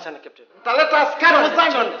 Samahani sana Captain. Mtaleta askari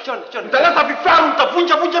wenzangu. Chonde. Mtaleta vifaru,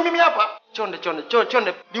 mtavunja mimi hapa. Chonde.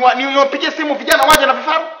 Niwapigie simu vijana waje na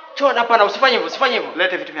vifaru. Chonde, hapana, usifanye hivyo.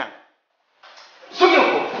 Lete vitu vyangu. Sugi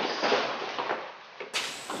huko.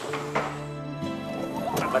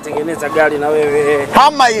 Natengeneza gari na wewe.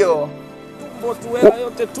 Hama hiyo.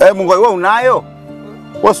 Yote tu. Mungu wewe unayo?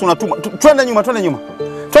 Wewe si unatuma. Twende nyuma.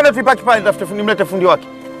 Twende tuipaki pale nitafute fundi mlete fundi wake.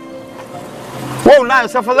 Wewe unayo,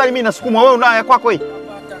 si afadhali mimi nasukuma, wewe unayo ya kwako hii.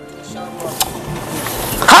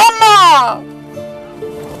 Hama!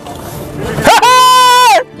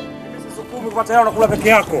 Sisukumi kwa tayari unakula peke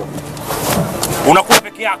yako. Unakula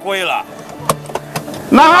peke yako hela.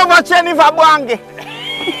 Na hapa cheni va bwange.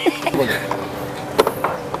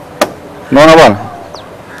 Naona bwana.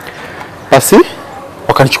 Basi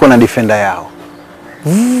wakanichukua na defender yao.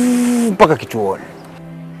 Mpaka kituoni.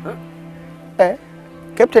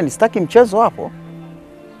 Captain, sitaki mchezo hapo.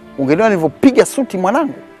 Ungeniona nilivyopiga suti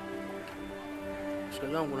mwanangu.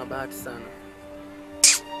 Shikamoo wangu na bahati sana.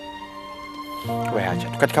 Wewe acha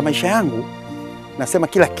tu. Katika maisha yangu nasema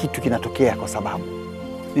kila kitu kinatokea kwa sababu.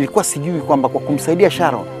 Nilikuwa sijui kwamba kwa kumsaidia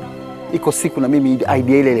Sharon iko siku na mimi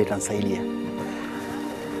idea ile itanisaidia.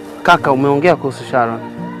 Kaka, umeongea kuhusu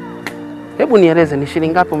Sharon. Hebu nieleze ni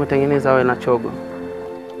shilingi ngapi umetengeneza wewe na Chogo?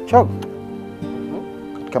 Chogo?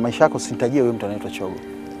 Katika maisha yako sinitajie wewe mtu anaitwa Chogo.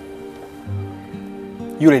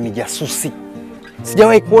 Yule ni jasusi.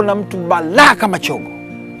 Sijawahi kuona mtu balaa kama Chogo.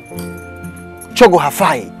 Chogo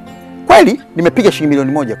hafai. Kweli nimepiga shilingi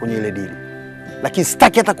milioni 1 kwenye ile deal. Lakini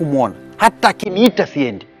sitaki hata kumuona. Hata akiniita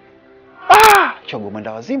siendi. Chogo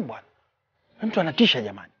mwendawazimu bwana. Mtu anatisha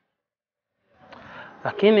jamani.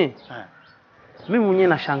 Lakini mimi mwenyewe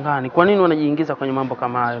nashangaa ni kwa nini wanajiingiza kwenye mambo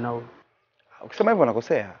kama hayo na wewe. Ukisema hivyo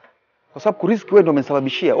unakosea. Kwa sababu kuriski wewe ndio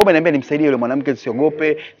umenisababishia. Wewe umeniambia nimsaidie yule mwanamke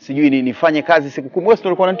nisiogope, sijui nifanye kazi siku 10. Wewe ndio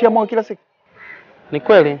ulikuwa unanitia moyo kila siku. Ni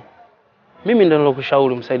kweli. Mimi ndio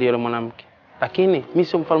nilokushauri msaidie yule mwanamke. Lakini mimi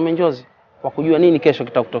sio mfalme njozi wa kujua nini kesho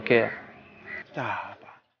kitakutokea. Hapa.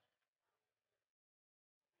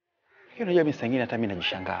 Hiyo unajua mimi sangine hata mimi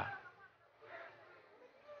najishangaa.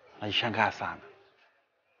 Najishangaa sana.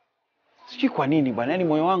 Sijui kwa nini bwana, yani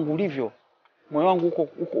moyo wangu ulivyo. Moyo wangu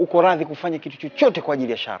uko radhi kufanya kitu chochote kwa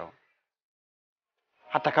ajili ya Sharon.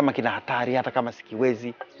 Hata kama kina hatari, hata kama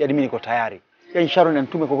sikiwezi, yani mimi niko tayari. Yani Sharon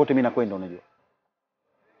anitume kokote mimi nakwenda unajua.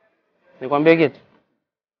 Nikwambie kitu.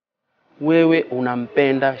 Wewe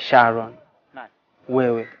unampenda Sharon. Nani?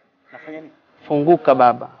 Wewe. Nafanya nini? Funguka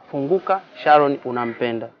baba. Funguka, Sharon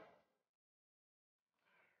unampenda.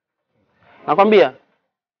 Nakwambia.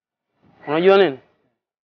 Unajua nini?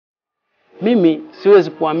 Mimi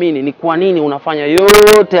siwezi kuamini ni kwa nini unafanya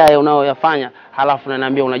yote haya unayoyafanya halafu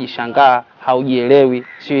unaniambia unajishangaa, haujielewi,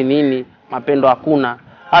 sio nini, mapendo hakuna.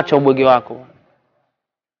 Acha ubwege wako.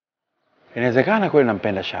 Inawezekana kweli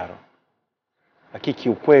nampenda Sharon. Lakini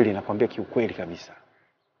kiukweli nakwambia kiukweli kabisa.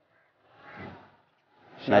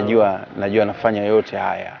 Najua nafanya yote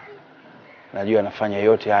haya. Najua nafanya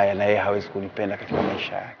yote haya na yeye hawezi kunipenda katika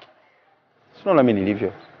maisha yake. Unaona mimi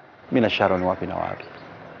nilivyo? Mimi na Sharon wapi na wapi?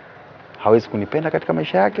 Hawezi kunipenda katika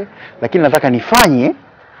maisha yake, lakini nataka nifanye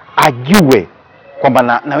ajue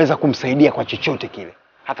kwamba naweza kumsaidia kwa chochote kile.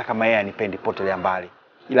 Hata kama yeye anipendi potelea mbali.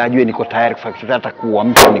 Ila ajue niko tayari kufanya chochote, hata kuua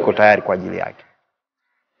mtu niko tayari kwa ajili yake.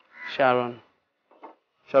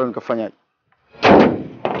 Sharon kafanya.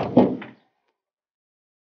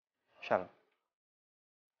 Sharon.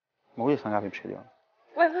 Mmoja saa ngapi mshikaji wangu?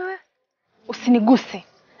 Wewe. Usiniguse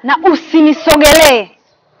na usinisogelee.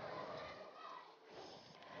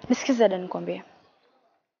 Nisikize dada nikwambie.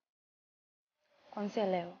 Kuanzia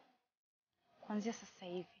leo. Kuanzia sasa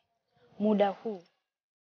hivi. Muda huu.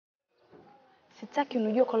 Sitaki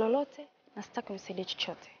unijue kwa lolote na sitaki unisaidie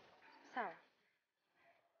chochote. Sawa?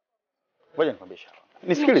 Ngoja nikwambie Sharon.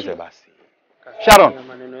 Nisikilize basi. Sharon,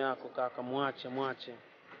 maneno yako kaka, muache.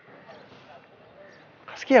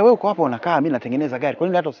 Kasikia wewe uko hapa unakaa, mimi natengeneza gari. Kwa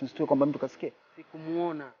nini hata usinistue kwamba mtu kasikia?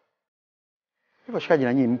 Sikumuona. Hivyo shikaji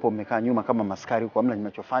na nyinyi mpo mmekaa nyuma kama maskari huko, hamna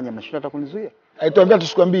ninachofanya, mnashinda hata kunizuia. Aituambia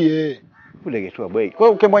tusikwambie. Kule getua boy. Kwa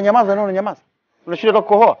hiyo ukemwa nyamaza na unanyamaza. Unashinda hata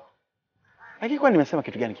kukohoa. Lakini kwa nimesema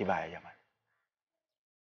kitu gani kibaya jamani?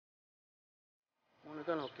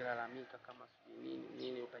 Unaonekana ukilalamika kama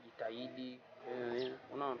nini utajitahidi.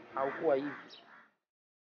 Unaona haukuwa hivi.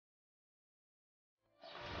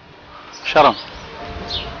 Sharon.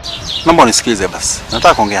 Naomba unisikilize basi.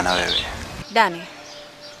 Nataka kuongea na wewe. Dani.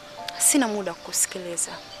 Sina muda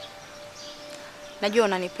kukusikiliza. Najua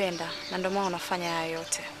unanipenda na ndio maana unafanya haya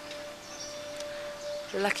yote.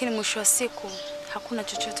 Lakini mwisho wa siku hakuna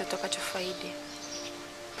chochote utakachofaidi.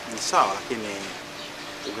 Ni sawa lakini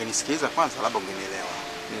ungenisikiliza kwanza labda ungenielewa.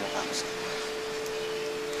 Mimi nataka kusikiliza.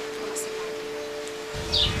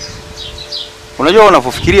 Unajua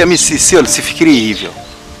unapofikiria mimi sifikiri hivyo.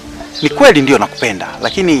 Ni kweli ndio nakupenda,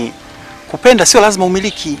 lakini kupenda sio lazima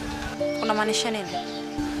umiliki. Unamaanisha nini?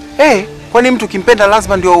 Kwani mtu kimpenda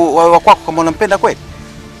lazima ndio wa kwako kama unampenda kweli?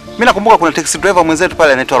 Mimi nakumbuka kuna taxi driver mwenzetu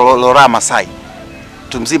pale anaitwa Lora Masai.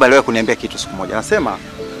 Mtu mzima aliwahi kuniambia kitu siku moja. Anasema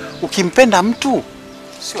ukimpenda mtu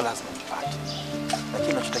sio lazima umpate.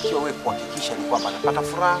 Lakini unachotakiwa wewe kuhakikisha ni kwamba anapata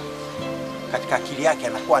furaha katika akili yake,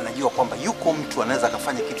 anakuwa anajua kwamba yuko mtu anaweza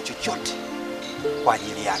kufanya kitu chochote kwa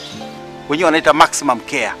ajili yake. Wenyewe wanaita maximum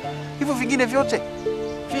care. Hivyo vingine vyote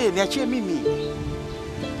niachie mimi.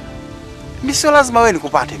 Mimi sio lazima wewe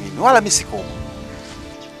nikupate mimi, wala mimi siko.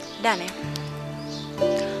 Dani.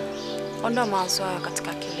 Ondoa mawazo hayo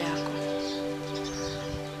katika akili yako.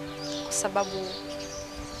 Kwa sababu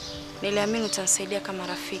niliamini utanisaidia kama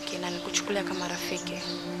rafiki na nikuchukulia kama rafiki.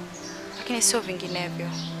 Lakini sio vinginevyo.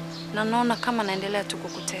 Na naona kama naendelea tu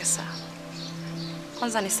kukutesa.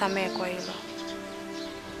 Kwanza nisamehe kwa hilo.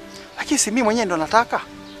 Lakini si mimi mwenyewe ndo nataka.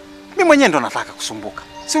 Mimi mwenyewe ndo nataka kusumbuka.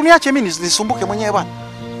 Si uniache mimi nisumbuke mwenyewe bwana.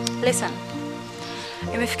 Listen.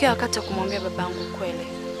 Imefikia wakati wa kumwambia babangu kweli.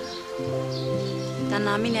 Na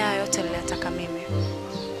naamini haya yote niliyataka mimi.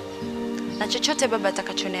 Na chochote baba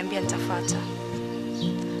atakachoniambia nitafuata.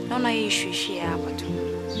 Naona hii ishie hapa tu.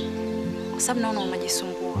 Kwa sababu naona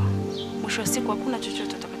unajisumbua. Mwisho wa siku hakuna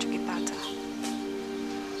chochote utakachokipata.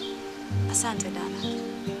 Asante dada.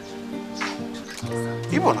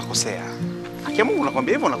 Hivyo unakosea. Akia Mungu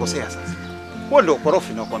nakwambia hivyo unakosea sasa. Wewe ndio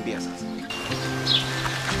korofi nakwambia sasa.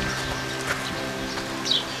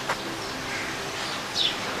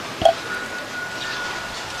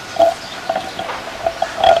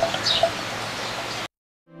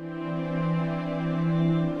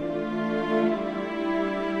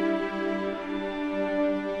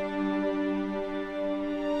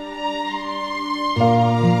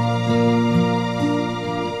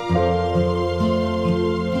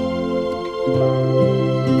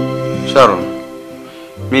 Sharon,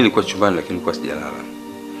 mimi nilikuwa chumbani lakini nilikuwa sijalala.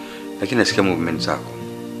 Lakini nasikia movement zako.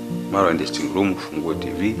 Mara uende sitting room ufungue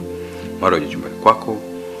TV, mara uje chumbani kwako,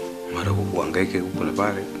 mara uhangaike huko na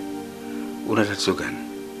pale. Una tatizo gani?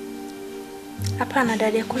 Hapana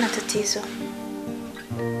dada, hakuna tatizo.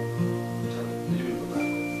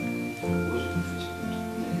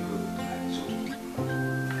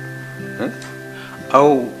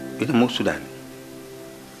 Au inamhusu Dani?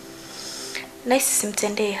 Naisi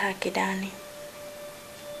simtendee haki Dani.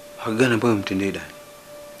 Haki gani ambayo mtendee Dani?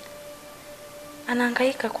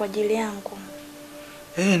 Anahangaika kwa ajili yangu.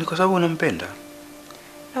 Ni kwa sababu unampenda.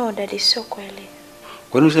 No dadi, sio kweli.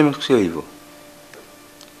 Kwa nini unasema sio hivyo?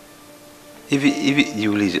 Hivi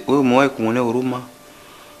jiulize, wewe umewahi kumwonea huruma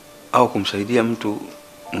au kumsaidia mtu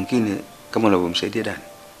mwingine kama unavyomsaidia Dani?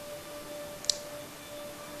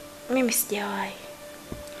 Mimi sijawahi.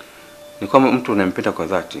 Ni kama mtu unampenda kwa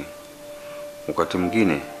dhati. Wakati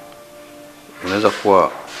mwingine unaweza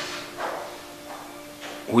kuwa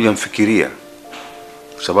hujamfikiria,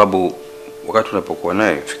 kwa sababu wakati unapokuwa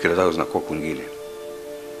naye fikira zako zinakuwa kwingine.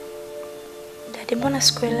 Dadi, mbona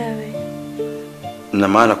sikuelewi? Na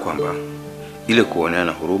maana kwamba ile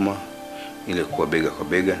kuoneana huruma, ile kuwa bega kwa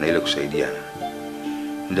bega na ile kusaidiana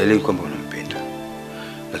ni dalili kwamba unampenda.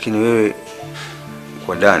 Lakini wewe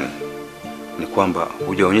kwa Dani ni kwamba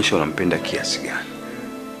hujaonyesha unampenda kiasi gani.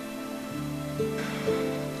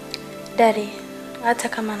 Dadi, hata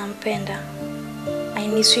kama nampenda,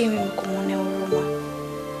 hainizui mimi kumwonea huruma.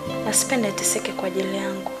 Nasipenda ateseke kwa ajili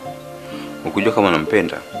yangu. Ukijua kama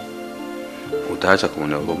nampenda, utaacha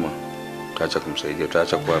kumwonea huruma, utaacha kumsaidia,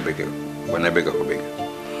 utaacha kuwa bega kwa bega.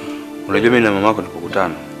 Unajua mimi na mamako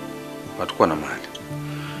tulipokutana, hatakuwa na mali.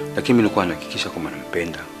 Lakini mimi nilikuwa nahakikisha kwamba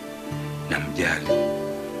nampenda, namjali,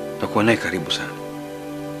 na kuwa naye karibu sana.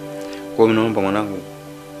 Kwa hiyo naomba mwanangu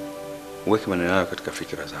uweke maneno yako katika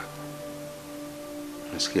fikira zako.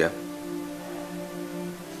 Nasikia?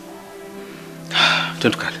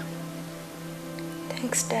 Twende tukale.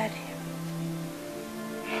 Thanks Daddy.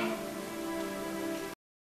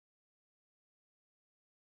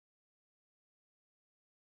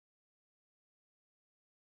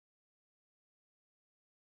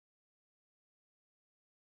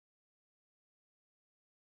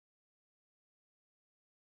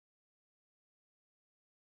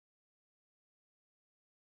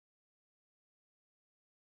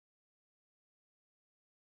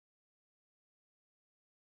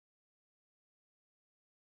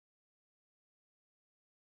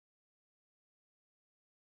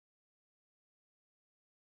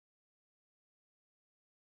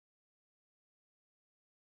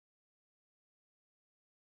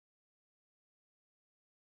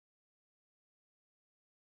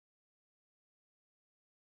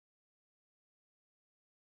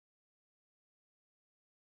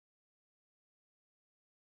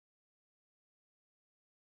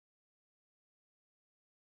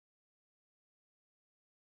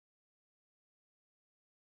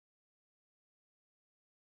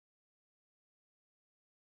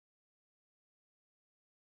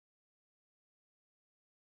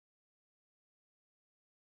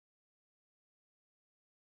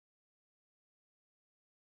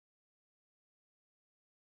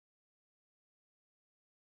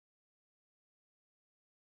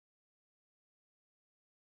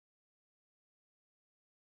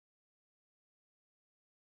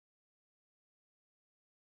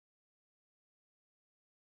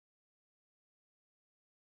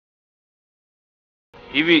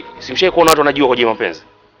 Hivi simshai kuona watu wanajua kwa ajili ya mapenzi?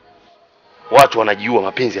 Watu wanajua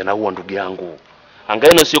mapenzi yanaua ndugu yangu.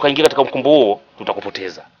 Angalia usio kaingia katika mkumbo huo,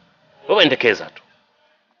 tutakupoteza. Wewe endekeza tu.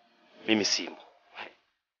 Mimi simu.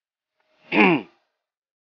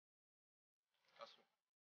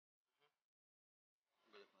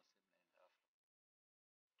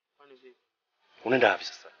 Unaenda wapi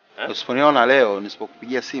sasa? Usiponiona leo,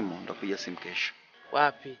 nisipokupigia simu, nitakupigia simu kesho.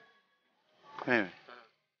 Wapi? Mimi.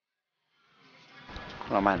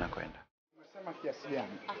 Kuna maana nakwenda. Umesema kiasi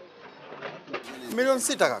gani? Milioni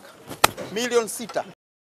 6 kaka. Milioni 6.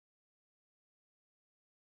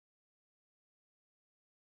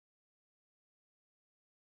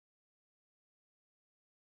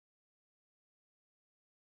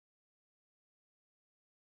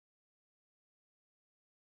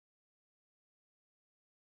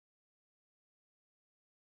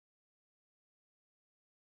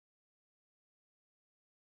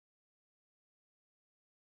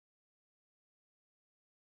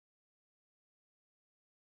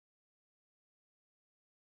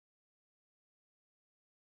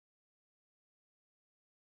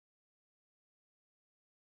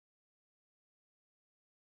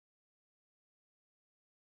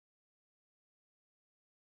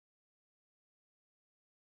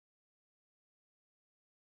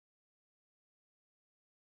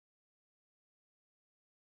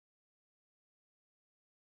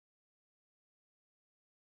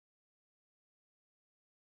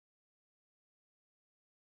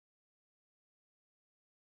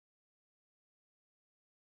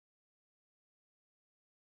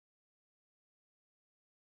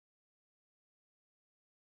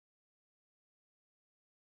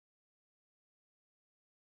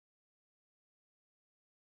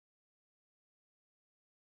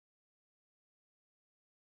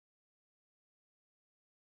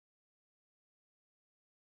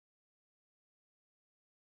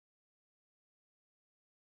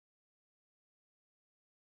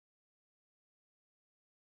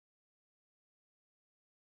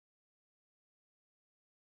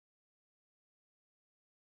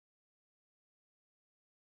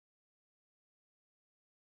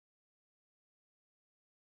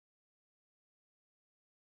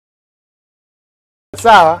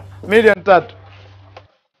 Sawa, milioni 3.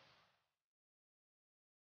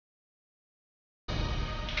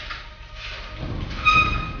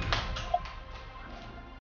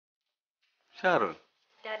 Sharon,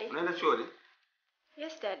 Daddy. unaenda shule?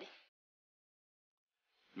 Yes, Daddy.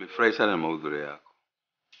 Nimefurahi sana na mahudhurio yako.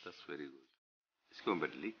 That's very good. Sikia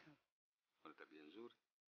umbadilika. Una tabia nzuri.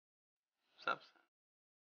 Safi sana.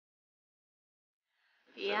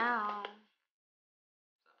 Yeah.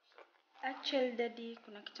 Actually, Daddy,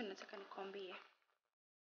 kuna kitu nataka nikwambie.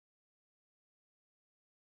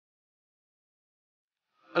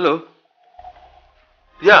 Hello?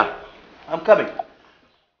 Yeah, I'm coming.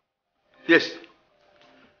 Yes.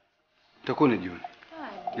 Utakuwa ni jioni.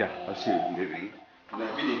 Yeah, I'll see you in the evening.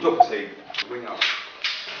 Inabidi nitoke sasa hivi. Going out.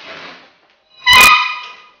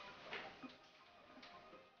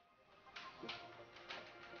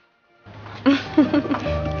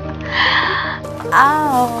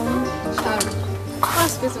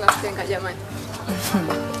 Jamani.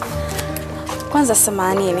 Kwanza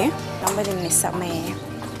samanini, naomba mnisamehe.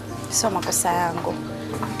 Sio makosa yangu.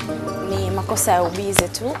 Ni makosa ya ubize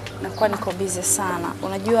tu. Nakuwa niko busy sana.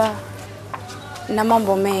 Unajua na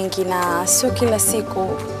mambo mengi na sio kila siku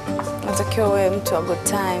unatakiwa wewe mtu wa good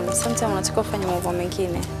time. Sometimes unatakiwa kufanya mambo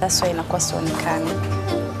mengine. That's why inakuwa sionekani.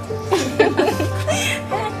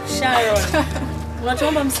 Sharon,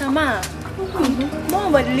 unatuomba msamaha? Mbona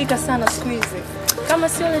badilika sana siku hizi? Kama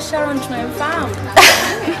sio ile Sharon tunayemfahamu.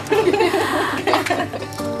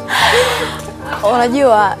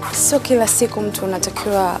 Unajua sio kila siku mtu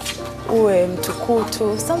unatakiwa uwe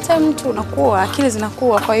mtukutu. Sometimes mtu unakuwa akili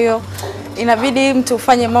zinakuwa, kwa hiyo inabidi mtu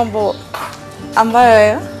ufanye mambo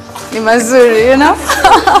ambayo ni mazuri, you know?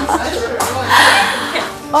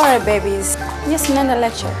 Alright babies. Yes, nenda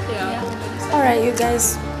lecture. Yeah. Alright, you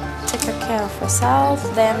guys take care of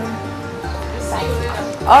yourself then.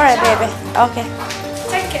 Bye. Alright baby. Okay.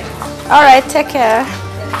 Take care. Alright, take care.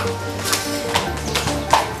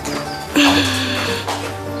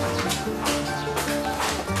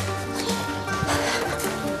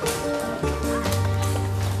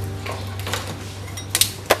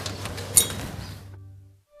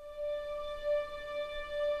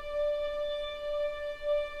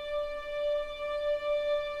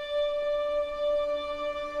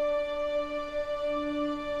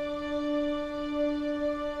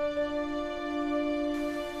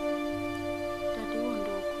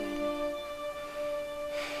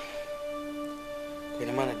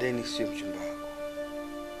 Kwa maana Dennis sio mchumba wako?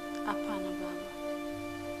 Hapana baba.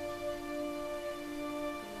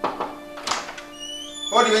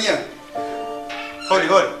 Hodi wenyewe. Hodi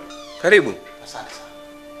hodi. Karibu. Asante sana.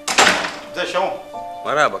 Mzee Shamo.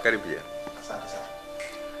 Marhaba, karibu pia. Asante sana.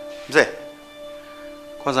 Mzee,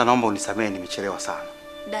 kwanza naomba unisamehe nimechelewa sana.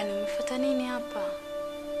 Dani, umefuata nini hapa?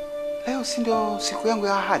 Leo si ndio siku yangu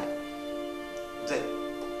ya ahadi? Mzee,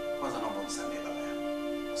 kwanza naomba unisamehe baba yangu.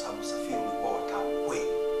 Kwa sababu usafiri ulikuwa wa taabu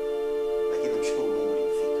kweli. Lakini mshukuru Mungu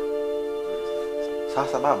nilifika.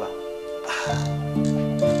 Sasa baba,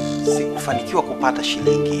 sikufanikiwa kupata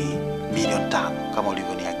shilingi milioni 5 kama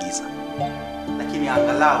ulivyoniagiza. Lakini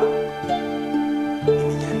angalau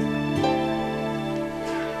nimejaribu.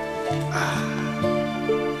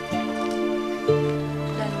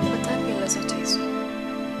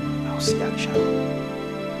 Usijali Sharon.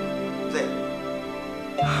 Mzee.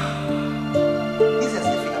 Hizi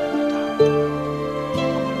hazifika milioni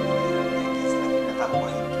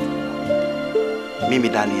 5. Mimi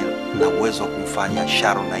Daniel na uwezo wa kumfanya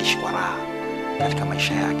Sharon naishi kwa raha katika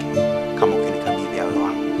maisha yake kama ukinikabidhi awe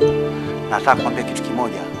wangu. Nataka kukwambia kitu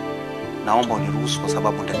kimoja. Naomba uniruhusu kwa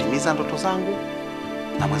sababu nitatimiza ndoto zangu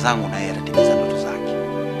na mwenzangu naye atatimiza ndoto zake.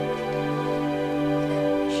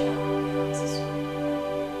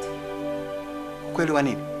 Kweli wa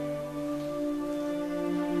nini?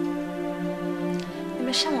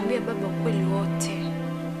 Nimeshamwambia baba ukweli wote.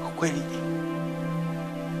 Ukweli?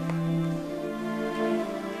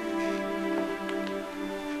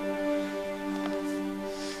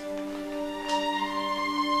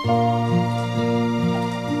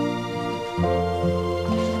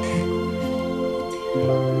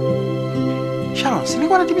 Sharon, si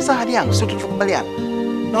nilikuwa natimiza ahadi yangu, sio tulikubaliana?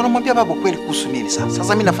 Na unamwambia baba ukweli kuhusu nini sasa?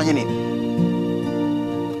 Sasa mimi nafanya nini?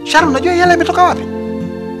 Sharon, unajua hela imetoka wapi?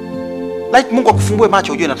 Like Mungu akufungue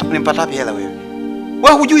macho ujue nimepata wapi hela wewe.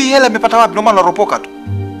 Wewe hujui hela imepata wapi, ndio maana unaropoka tu.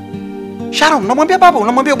 Sharon,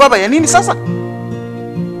 unamwambia baba ya nini sasa?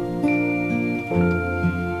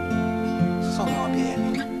 Sasa unamwambia ya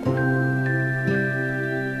nini?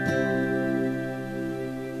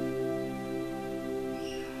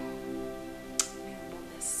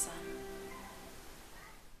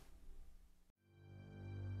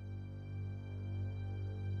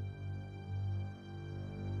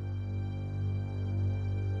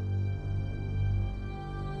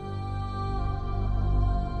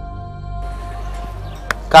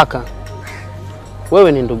 Kaka,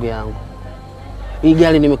 wewe ni ndugu yangu. Hii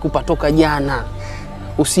gari nimekupa toka jana.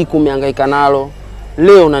 Usiku umehangaika nalo.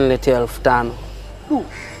 Leo unaniletea 1500.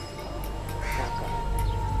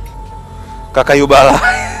 Kaka hiyo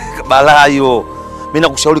balaa hiyo. Mimi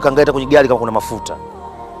nakushauri kangaita kwenye gari kama kuna mafuta.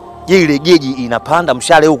 Je, ile geji inapanda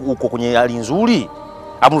mshale huko kwenye hali nzuri?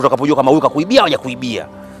 Hapo utakapojua kama huyu kakuibia au hajakuibia.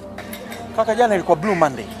 Kaka jana ilikuwa Blue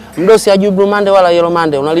Monday. Mdosi hajui Blue Monday wala Yellow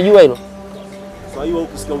Monday. Unalijua hilo? Kwa hiyo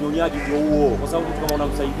ukisikia unyonyaji ndio huo. Kwa sababu mtu kama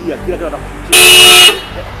unamsaidia kila kitu atakufikia.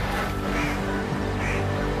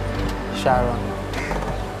 Sharon.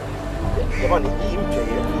 Jamani, hii mpya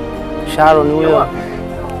ile. Sharon ni wewe.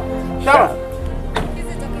 Sharon.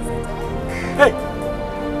 Hey.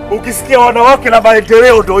 Ukisikia wanawake na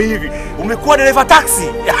maendeleo ndio hivi. Umekuwa dereva taxi.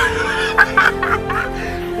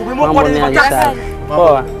 Umekuwa dereva taxi.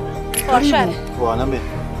 Poa. Poa Shari. Poa na mimi.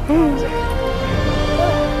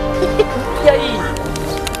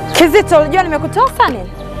 Kizito, unajua nimekutosa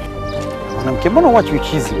nini? Mwanamke, mbona uachi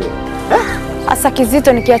uchizi wewe? Asa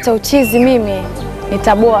Kizito, nikiacha uchizi mimi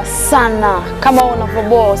nitaboa sana kama wewe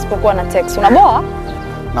unavyoboa usipokuwa na text. Unaboa?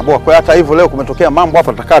 Naboa. Kwa hata hivyo leo kumetokea mambo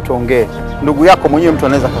hapa tutakaa tuongee. Ndugu yako mwenyewe mtu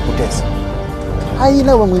anaweza kukutesa. Hai,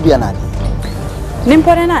 leo umwibia nani?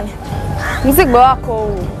 Nimpone nani? Mzigo wako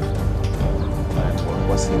huu.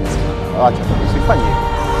 Acha usifanye hivyo.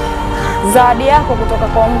 Zawadi yako kutoka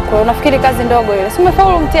kwa mkwe. Unafikiri kazi ndogo ile? Si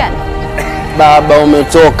umefaulu mtihani? Baba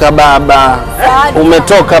umetoka baba.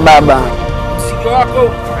 Umetoka baba. Mzigo wako.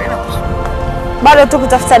 Bado tu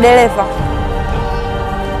kutafuta dereva.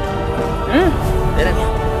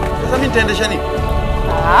 Sasa mimi nitaendesha nini?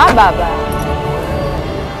 Baba.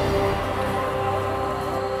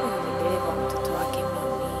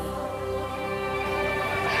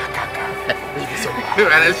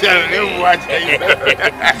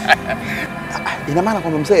 Ina maana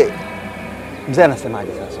kwamba mzee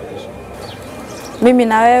anasemaje sasa? Mimi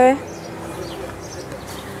na wewe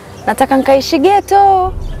nataka nikaishi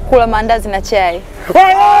ghetto, kula maandazi na chai.